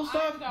Nashville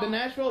stuff. The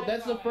Nashville.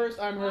 That's the first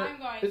I'm heard.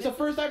 It's the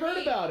first I've heard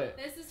about it.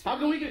 This is how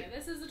can we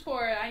This is a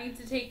tour. I need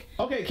to take.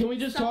 Okay, can we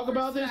just talk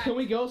about this? Can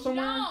we go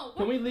somewhere? No.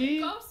 Can we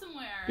leave? Go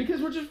somewhere.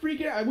 Because we're just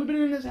freaking out. We've been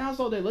in this house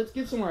all day. Let's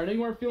get somewhere. I know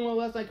you weren't feeling well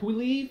last night. Can we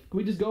leave? Can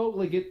we just go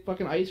like get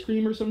fucking ice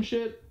cream or some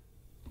shit?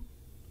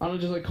 I don't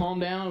know, just like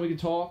calm down. We can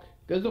talk.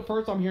 This is the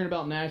first I'm hearing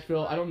about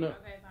Nashville. I don't know.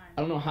 Okay, fine.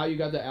 I don't know how you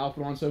got that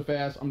outfit on so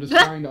fast. I'm just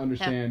trying to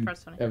understand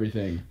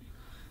everything.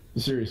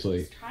 Seriously.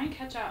 Just try and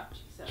catch up.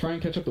 Try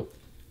and catch up.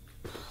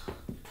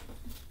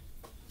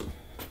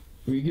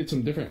 We can get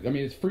some different. I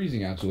mean, it's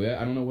freezing actually.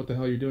 I don't know what the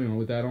hell you're doing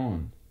with that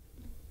on.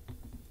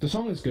 The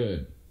song is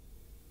good.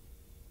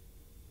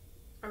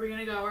 Are we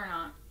gonna go or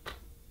not?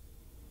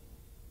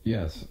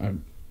 Yes,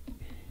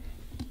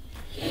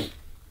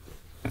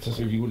 it's just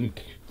if you wouldn't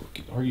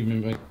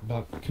argue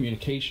about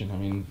communication. I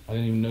mean, I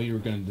didn't even know you were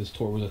going to. This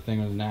tour was a thing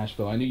in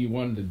Nashville. I knew you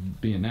wanted to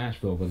be in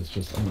Nashville, but it's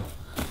just.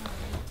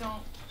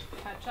 Don't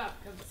catch up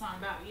because it's not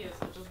about you,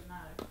 so it doesn't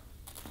matter.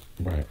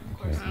 Right.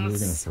 Okay. So we're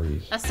gonna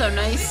freeze. That's so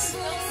nice.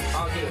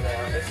 I'll get it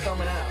out. It's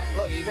coming out.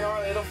 Look, you can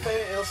already. It'll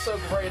fit. It'll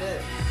soak right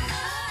in.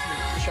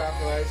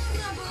 Chocolate ice.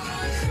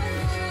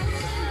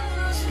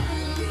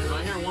 If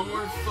I hear one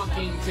more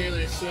fucking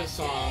Taylor Swift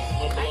song,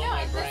 I'll blow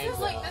my brains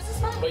out. This is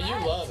from But you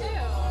love it.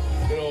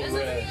 Good old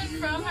Red. This is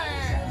from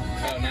her.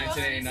 Oh,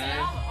 1989?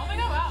 Oh my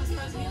god, wow, I'm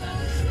surprised you knew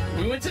that.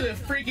 We went to the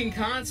freaking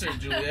concert,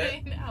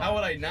 Juliet. How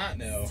would I not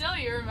know? Still,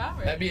 you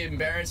remember. That'd be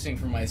embarrassing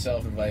for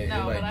myself if I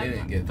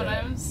didn't get that. But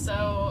I'm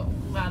so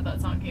glad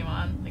that song came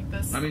on. Like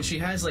this. I mean, she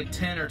has like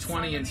 10 or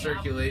 20 in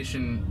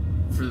circulation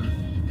for.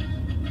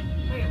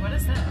 Wait, what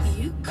is this?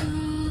 You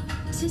call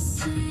to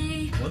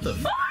say. What the? Oh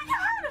my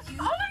god!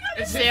 Oh my god!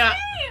 It's yeah.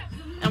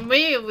 And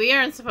we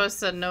aren't supposed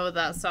to know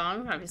that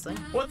song, obviously.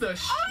 What the?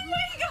 Oh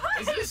my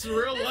god! Is this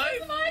real life?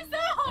 This is my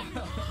song!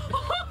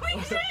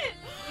 Holy shit!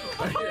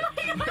 Oh my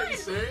god! Are you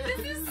serious?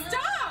 This is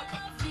stop!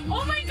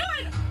 Oh my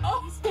god!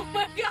 Oh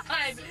my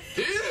god!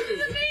 Dude! This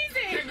is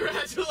amazing!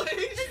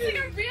 Congratulations! This is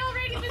like a real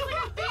radio. This is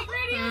like a big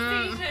radio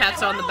station.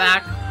 Pats on the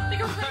back.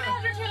 Like a right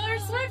after Taylor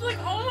Swift. Like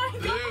oh my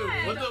god!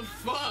 Dude, what the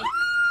fuck?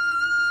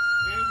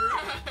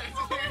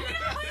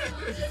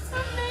 It's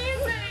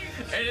amazing!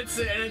 And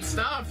it's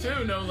stopped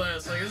too, no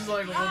less. Like this is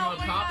like one of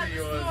the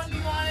popular ones.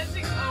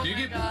 Do you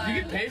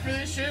get paid for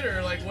this shit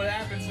or like what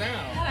happens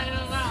now? I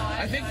don't know.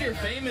 I think you're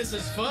famous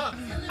as fuck.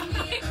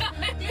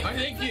 I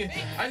think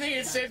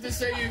it's safe to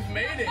say you've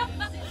made it.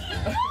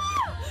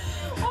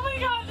 Oh my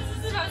god, this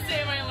is the best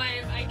day of my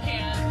life. I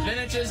can't. Then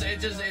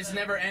it's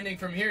never ending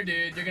from here,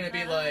 dude. You're gonna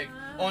be like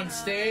on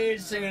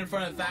stage singing in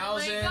front of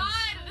thousands.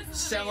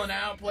 Selling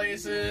out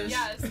places.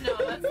 Yes, no,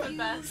 that's the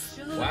best.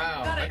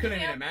 Wow, I couldn't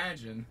even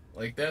imagine.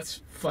 Like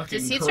that's fucking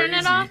crazy. Does he crazy. turn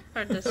it off?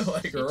 Or does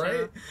like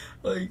right?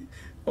 Like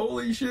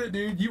holy shit,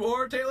 dude! You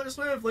are Taylor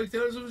Swift. Like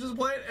Taylor Swift was just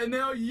playing, and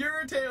now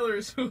you're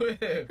Taylor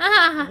Swift. You're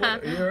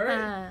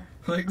right.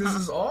 Like this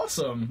is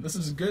awesome. This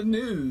is good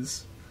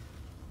news.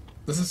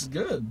 This is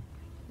good.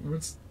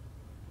 What's?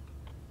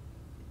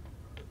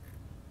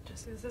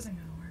 Just this isn't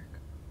gonna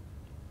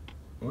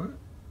work.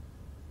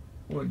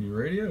 What? What? Your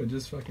radio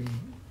just fucking.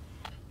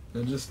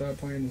 Then just stop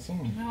playing the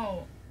song.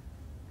 No.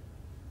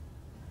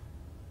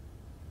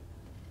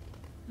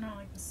 No,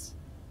 like this.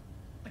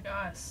 Like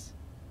us.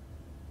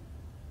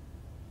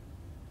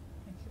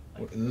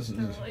 Like What, this is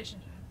the relationship.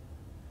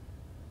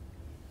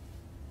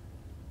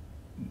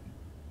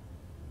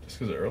 Just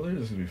because earlier,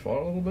 just because we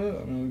fought a little bit.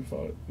 I mean,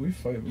 we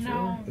fight before.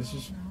 No, it's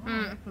just.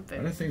 no. I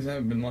know things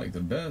haven't been like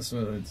the best,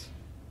 but it's.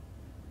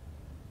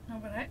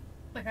 No,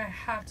 but I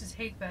have to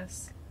take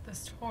this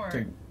tour.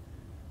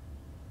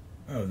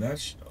 Oh,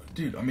 that's.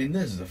 Dude, I mean,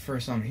 this is the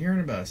first I'm hearing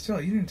about it. Still,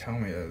 you didn't tell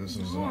me that this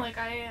was. No, like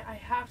I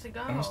have to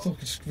go. I'm still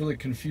just really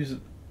confused.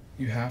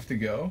 You have to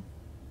go?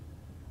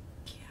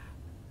 Yeah.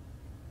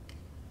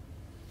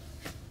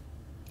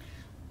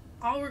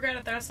 I'll regret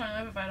it the rest of my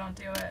life if I don't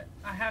do it.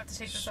 I have to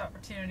take this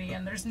opportunity,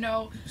 and there's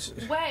no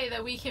way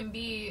that we can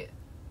be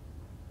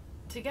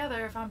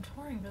together if I'm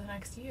touring for the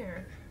next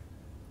year.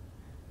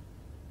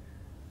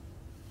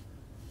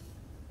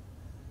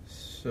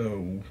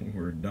 So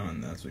we're done.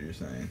 That's what you're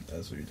saying.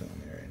 That's what you're telling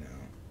me right now.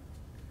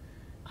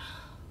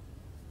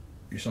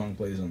 Your song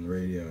plays on the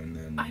radio, and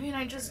then I mean,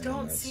 I just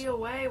don't see a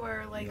way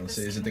where like you know, this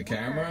say, is it the work.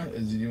 camera?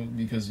 Is it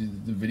because the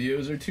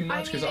videos are too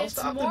much? Because I'll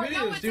stop the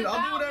videos, dude.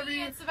 I'll do whatever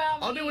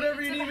I'll do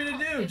whatever you need me to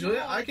do,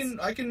 Julia. I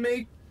can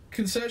make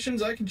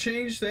concessions. I can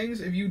change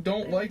things if you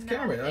don't like the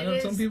camera. I know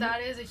some people.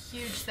 That is a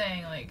huge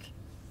thing. Like,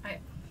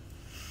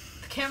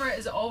 the camera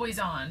is always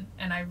on,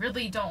 and I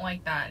really don't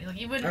like that. Like,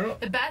 even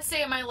the best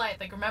day of my life.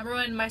 Like, remember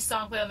when my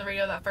song played on the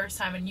radio that first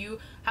time, and you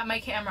had the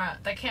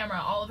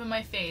camera all up in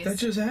my face. That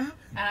just happened.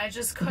 And I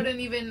just couldn't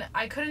even.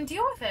 I couldn't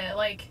deal with it.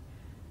 Like,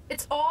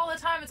 it's all the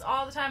time. It's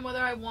all the time. Whether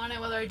I want it,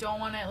 whether I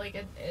don't want it.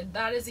 Like,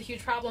 that is a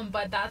huge problem.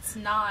 But that's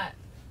not.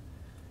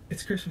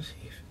 It's Christmas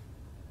Eve.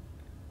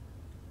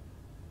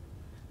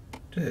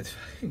 Dude, it's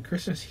fucking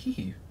Christmas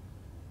Eve.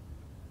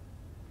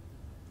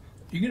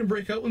 You're gonna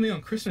break up with me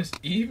on Christmas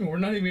Eve and we're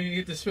not even gonna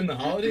get to spend the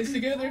holidays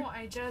together? No,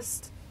 I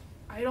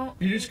don't.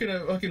 You're just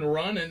gonna fucking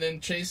run and then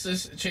chase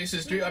this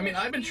dream? I mean,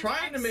 I've been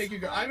trying to make you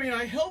go. I mean,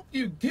 I helped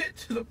you get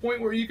to the point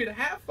where you could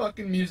have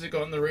fucking music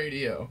on the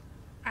radio.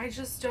 I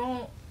just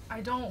don't. I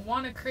don't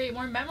want to create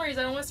more memories.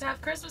 I don't want us to have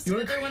Christmas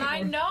together when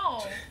I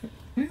know.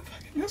 Man,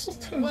 fucking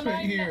mistletoe's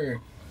right here.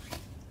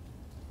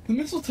 The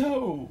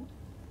mistletoe.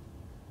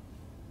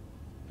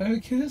 Have a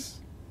kiss?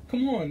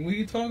 Come on, we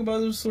can talk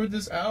about this, sort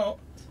this out.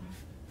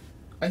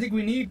 I think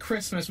we need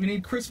Christmas. We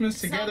need Christmas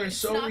together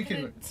so we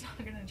can. It's not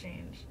gonna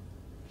change.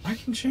 I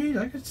can change.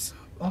 I can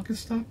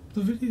stop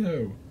the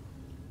video.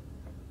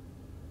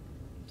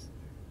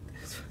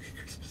 It's fucking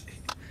Christmas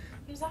Eve.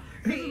 I'm sorry.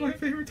 This is my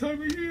favorite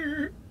time of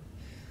year.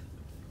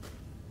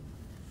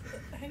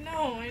 I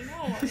know.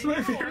 It's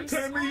my favorite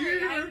time of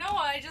year. I know.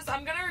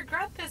 I'm gonna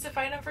regret this if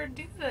I never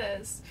do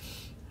this.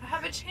 I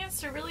have a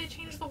chance to really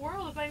change the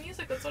world with my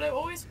music. That's what I've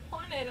always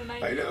wanted, and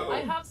I know.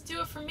 I have to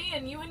do it for me,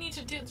 and you need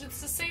to do it.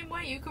 It's the same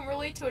way. You can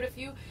relate to it if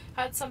you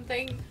had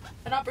an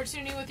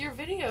opportunity with your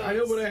videos. I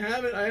know, but I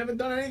haven't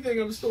done anything.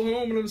 I'm still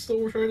home, and I'm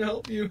still trying to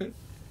help you. I'm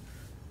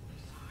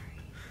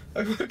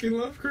sorry. I fucking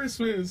love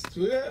Christmas.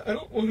 Yeah, I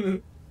don't want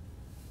to.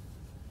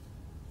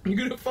 You're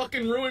gonna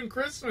fucking ruin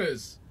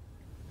Christmas.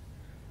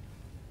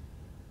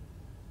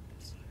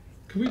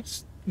 Can we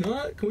just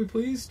not? Can we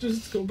please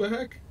just go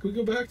back? Can we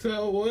go back to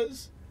how it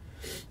was?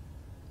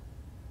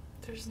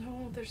 There's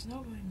no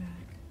going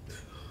back.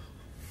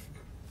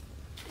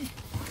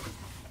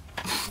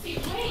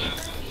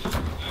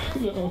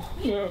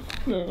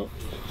 No.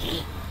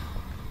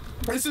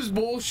 This is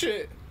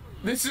bullshit.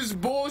 I'm sorry.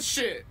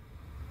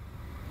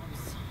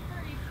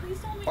 Please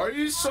don't make Are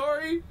you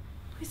sorry?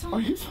 Please don't Are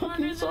make you it harder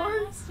fucking than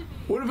sorry? it has to be.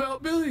 What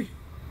about Billy?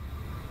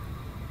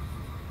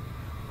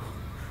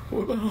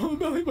 What about all the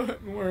belly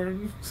button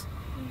worms?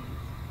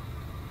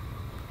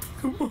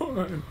 Come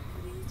on.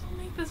 Please don't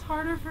make this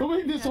harder for me. Don't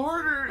make this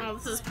harder. Well,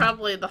 this is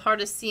probably the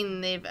hardest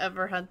scene they've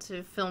ever had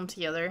to film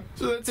together.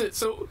 So that's it.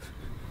 So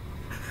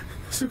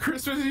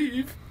Christmas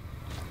Eve,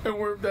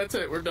 and that's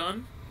it. We're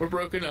done. We're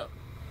broken up.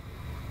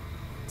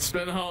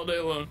 Spend the holiday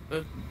alone.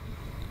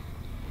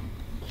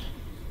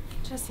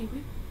 Jesse,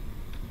 we've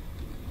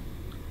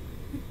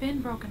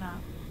been broken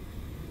up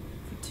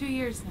for 2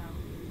 years now.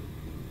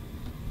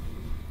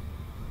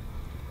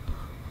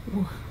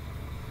 So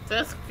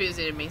that's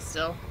confusing to me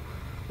still.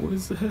 What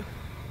is that?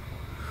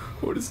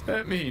 What does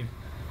that mean?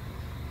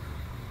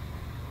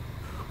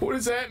 What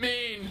does that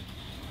mean?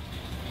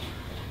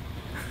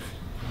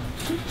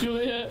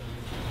 Juliet,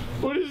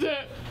 what is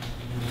that?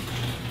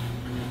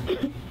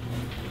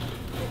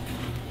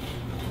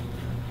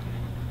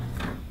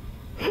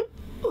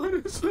 What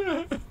is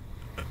that?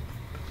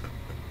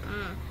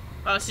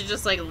 Oh, she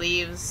just like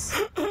leaves.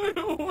 I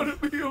don't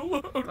want to be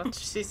alone. But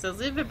she says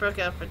we've been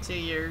broken up for 2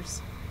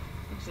 years.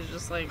 And she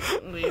just like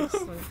leaves.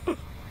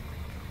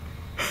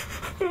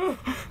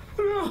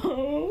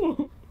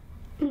 No.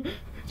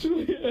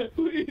 Juliet,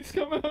 please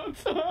come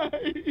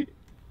outside.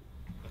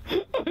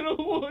 I don't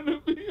want to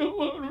be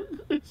alone for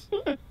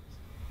Christmas.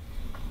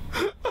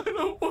 I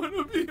don't want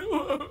to be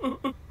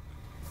alone.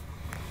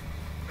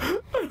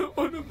 I don't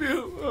want to be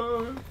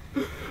alone.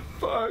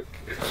 Fuck.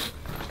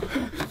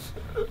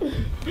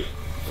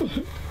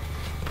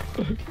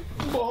 Fuck.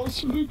 Balls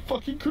for the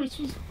fucking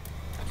Christmas.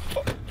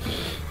 Fuck.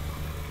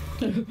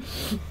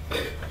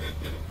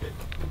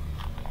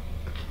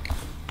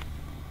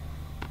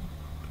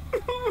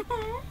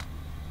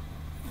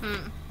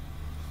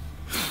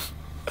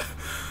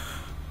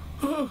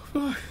 Oh,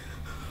 fuck.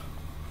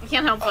 I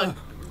can't help but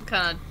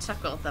kind of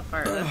chuckle at that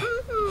part.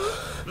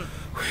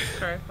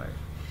 Sorry, part.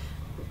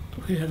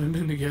 We haven't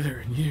been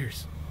together in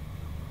years.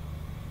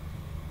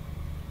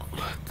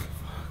 What the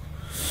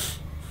fuck?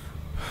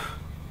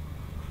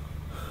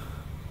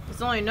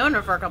 He's only known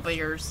her for a couple of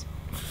years,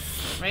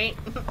 right?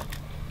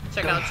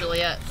 Check out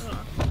Juliet.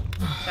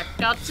 Check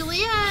out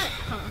Juliet.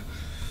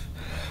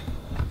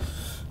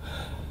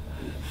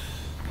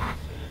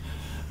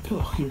 Good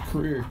luck with your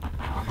career.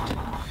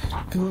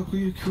 Good luck with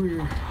your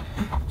career.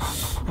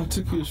 I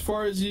took you as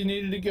far as you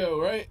needed to go,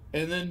 right?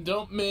 And then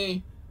dump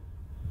me.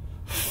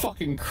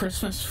 Fucking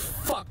Christmas.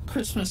 Fuck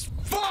Christmas.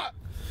 Fuck!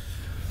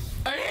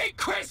 I hate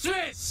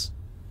Christmas!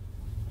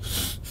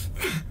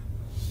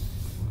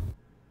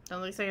 That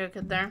looks like I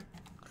could there.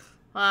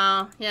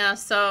 Wow, yeah,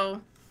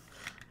 so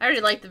I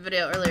already liked the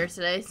video earlier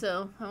today,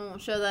 so I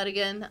won't show that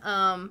again.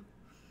 Yeah,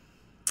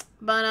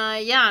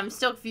 I'm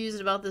still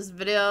confused about this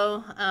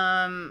video.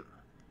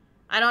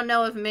 I don't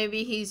know if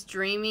maybe he's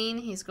dreaming.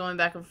 He's going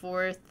back and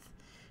forth.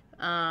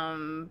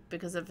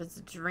 Because if it's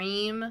a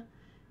dream.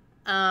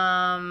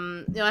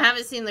 I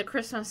haven't seen the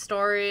Christmas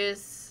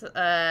stories.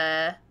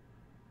 I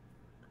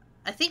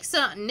think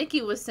so.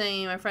 Nikki was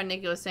saying, my friend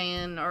Nikki was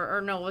saying, or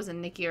no, it wasn't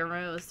Nikki, or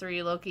maybe it was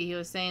 3 Loki. He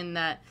was saying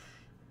that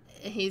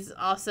he's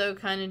also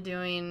kind of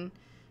doing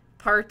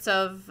parts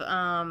of,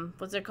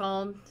 what's it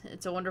called?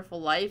 It's a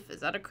Wonderful Life. Is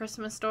that a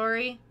Christmas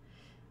story?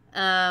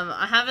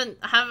 I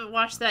haven't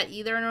watched that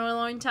either in a really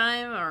long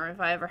time, or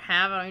if I ever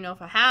have, I don't even know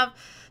if I have.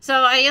 So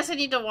I guess I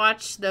need to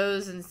watch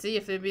those and see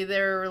if maybe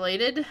they're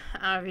related.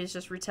 If he's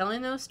just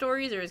retelling those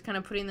stories, or he's kind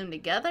of putting them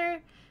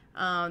together.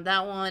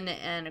 That one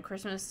and A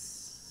Christmas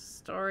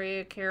Story,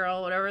 a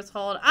Carol, whatever it's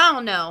called. I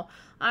don't know.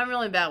 I'm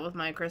really bad with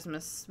my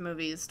Christmas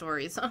movies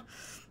stories.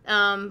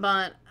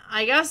 But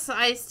I guess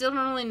I still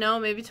don't really know.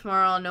 Maybe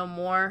tomorrow I'll know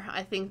more.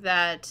 I think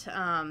that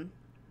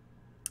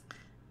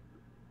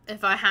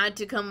if I had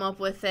to come up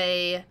with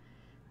a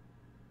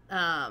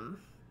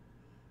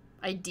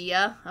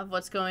idea of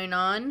what's going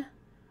on,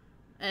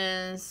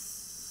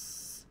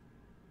 is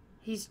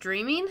he's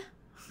dreaming.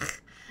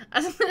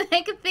 That's what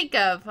I can think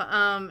of.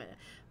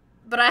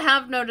 But I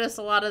have noticed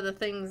a lot of the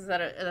things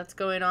that's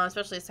going on,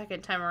 especially the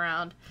second time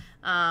around.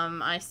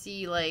 I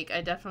see, like, I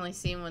definitely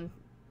see when,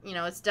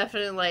 it's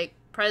definitely like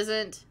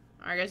present,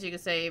 or I guess you could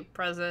say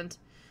present,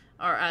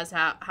 or as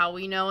how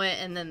we know it,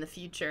 and then the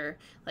future,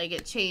 like,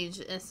 it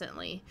changed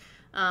instantly.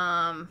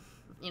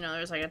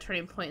 There's like a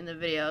turning point in the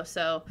video.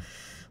 So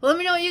let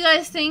me know what you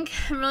guys think.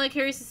 I'm really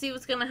curious to see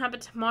what's gonna happen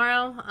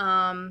tomorrow.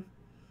 Oh,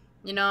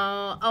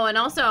 and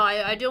also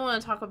I do want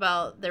to talk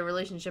about their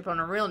relationship on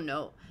a real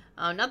note.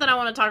 Not that I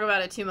want to talk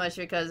about it too much,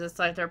 because it's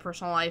like their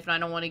personal life, and I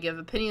don't want to give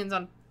opinions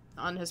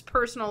on his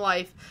personal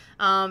life,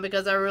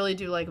 because I really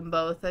do like them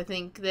both. I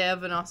think they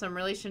have an awesome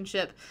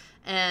relationship,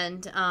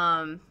 and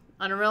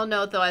on a real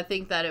note, though, I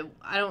think that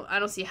I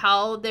don't see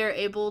how they're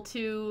able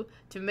to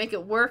make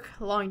it work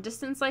long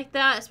distance like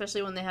that,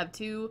 especially when they have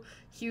 2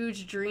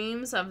 huge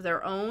dreams of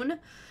their own.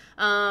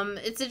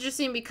 It's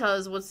interesting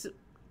because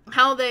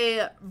how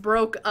they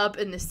broke up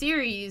in the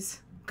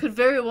series could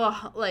very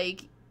well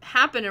like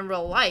happen in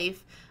real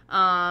life.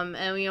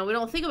 And we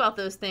don't think about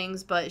those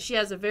things, but she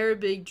has a very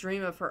big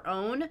dream of her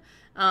own,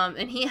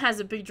 and he has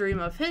a big dream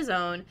of his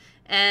own,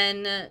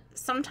 and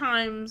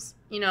sometimes,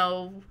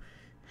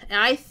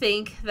 I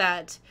think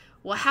that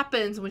what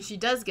happens when she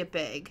does get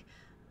big,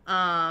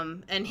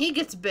 and he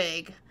gets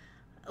big,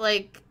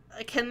 like,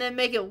 can they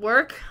make it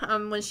work,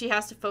 when she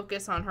has to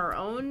focus on her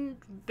own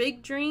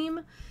big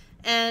dream?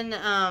 And,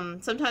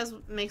 sometimes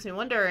it makes me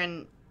wonder,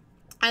 and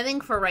I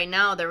think for right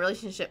now, their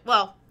relationship,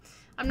 well,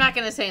 I'm not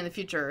going to say in the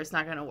future it's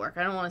not going to work.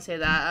 I don't want to say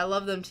that. I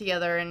love them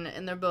together,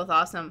 and they're both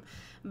awesome.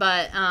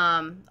 But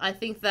I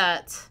think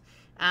that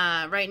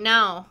right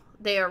now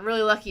they are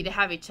really lucky to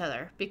have each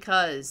other,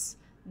 because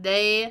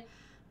they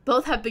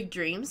both have big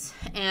dreams,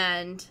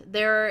 and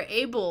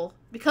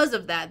because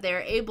of that,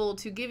 they're able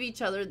to give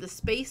each other the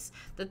space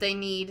that they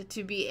need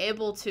to be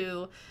able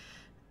to,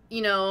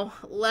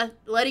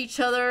 let each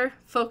other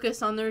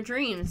focus on their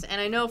dreams. And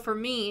I know for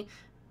me,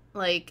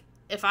 like,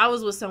 if I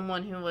was with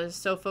someone who was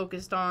so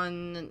focused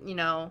on,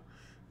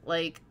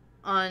 like,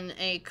 on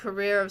a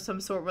career of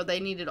some sort where they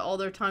needed all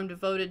their time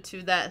devoted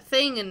to that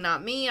thing and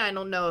not me, I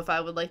don't know if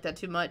I would like that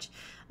too much.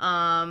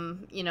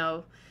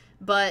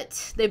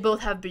 But they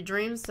both have big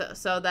dreams,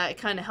 so that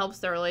kind of helps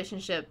their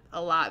relationship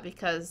a lot,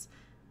 because,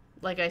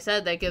 like I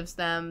said, that gives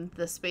them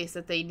the space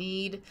that they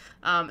need,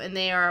 and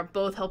they are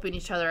both helping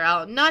each other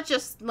out. Not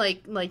just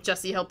like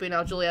Jesse helping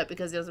out Juliet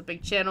because he has a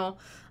big channel,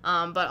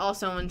 but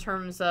also in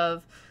terms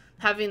of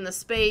having the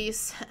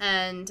space,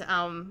 and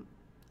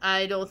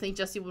I don't think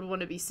Jesse would want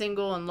to be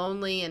single and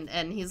lonely,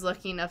 and he's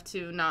lucky enough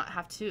to not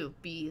have to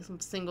be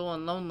single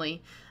and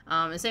lonely.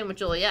 And same with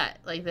Juliet.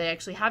 Like, they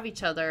actually have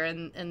each other,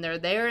 and they're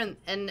there,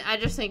 and I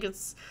just think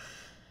it's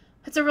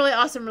a really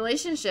awesome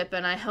relationship,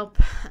 and I hope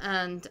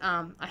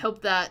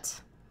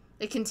that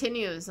it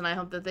continues, and I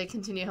hope that they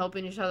continue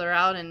helping each other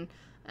out,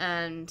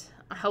 and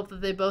I hope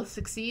that they both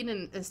succeed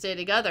and stay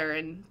together,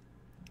 and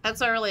that's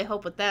what I really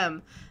hope with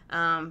them,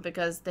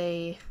 because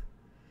they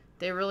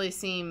really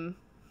seem,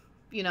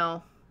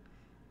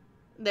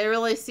 they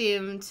really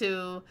seem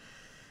to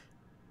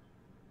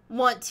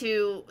want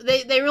to,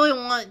 they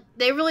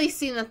really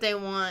seem that they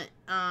want,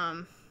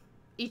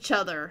 each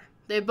other.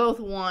 They both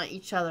want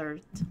each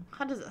other.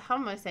 How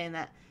am I saying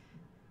that?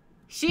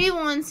 She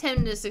wants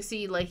him to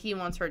succeed like he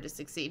wants her to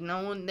succeed. They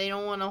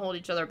don't want to hold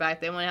each other back.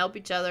 They want to help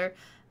each other,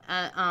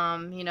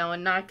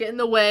 and not get in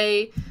the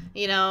way,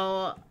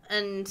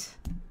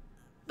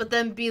 but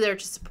then be there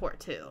to support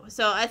too.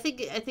 So I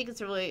think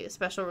it's a really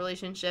special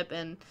relationship,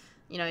 and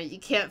you know, you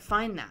can't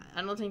find that.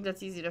 I don't think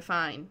that's easy to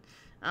find.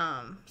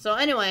 So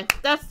anyway,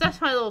 that's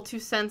my little 2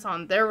 cents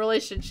on their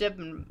relationship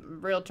in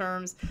real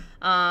terms.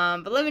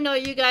 But let me know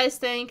what you guys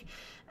think.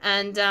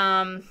 And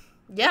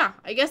yeah,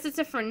 I guess that's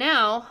it for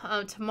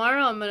now.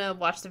 Tomorrow I'm gonna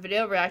watch the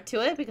video, react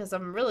to it, because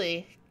I'm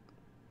really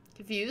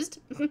confused.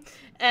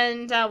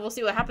 And we'll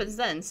see what happens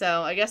then.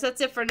 So I guess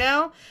that's it for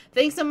now.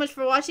 Thanks so much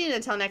for watching, and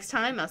until next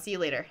time, I'll see you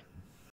later.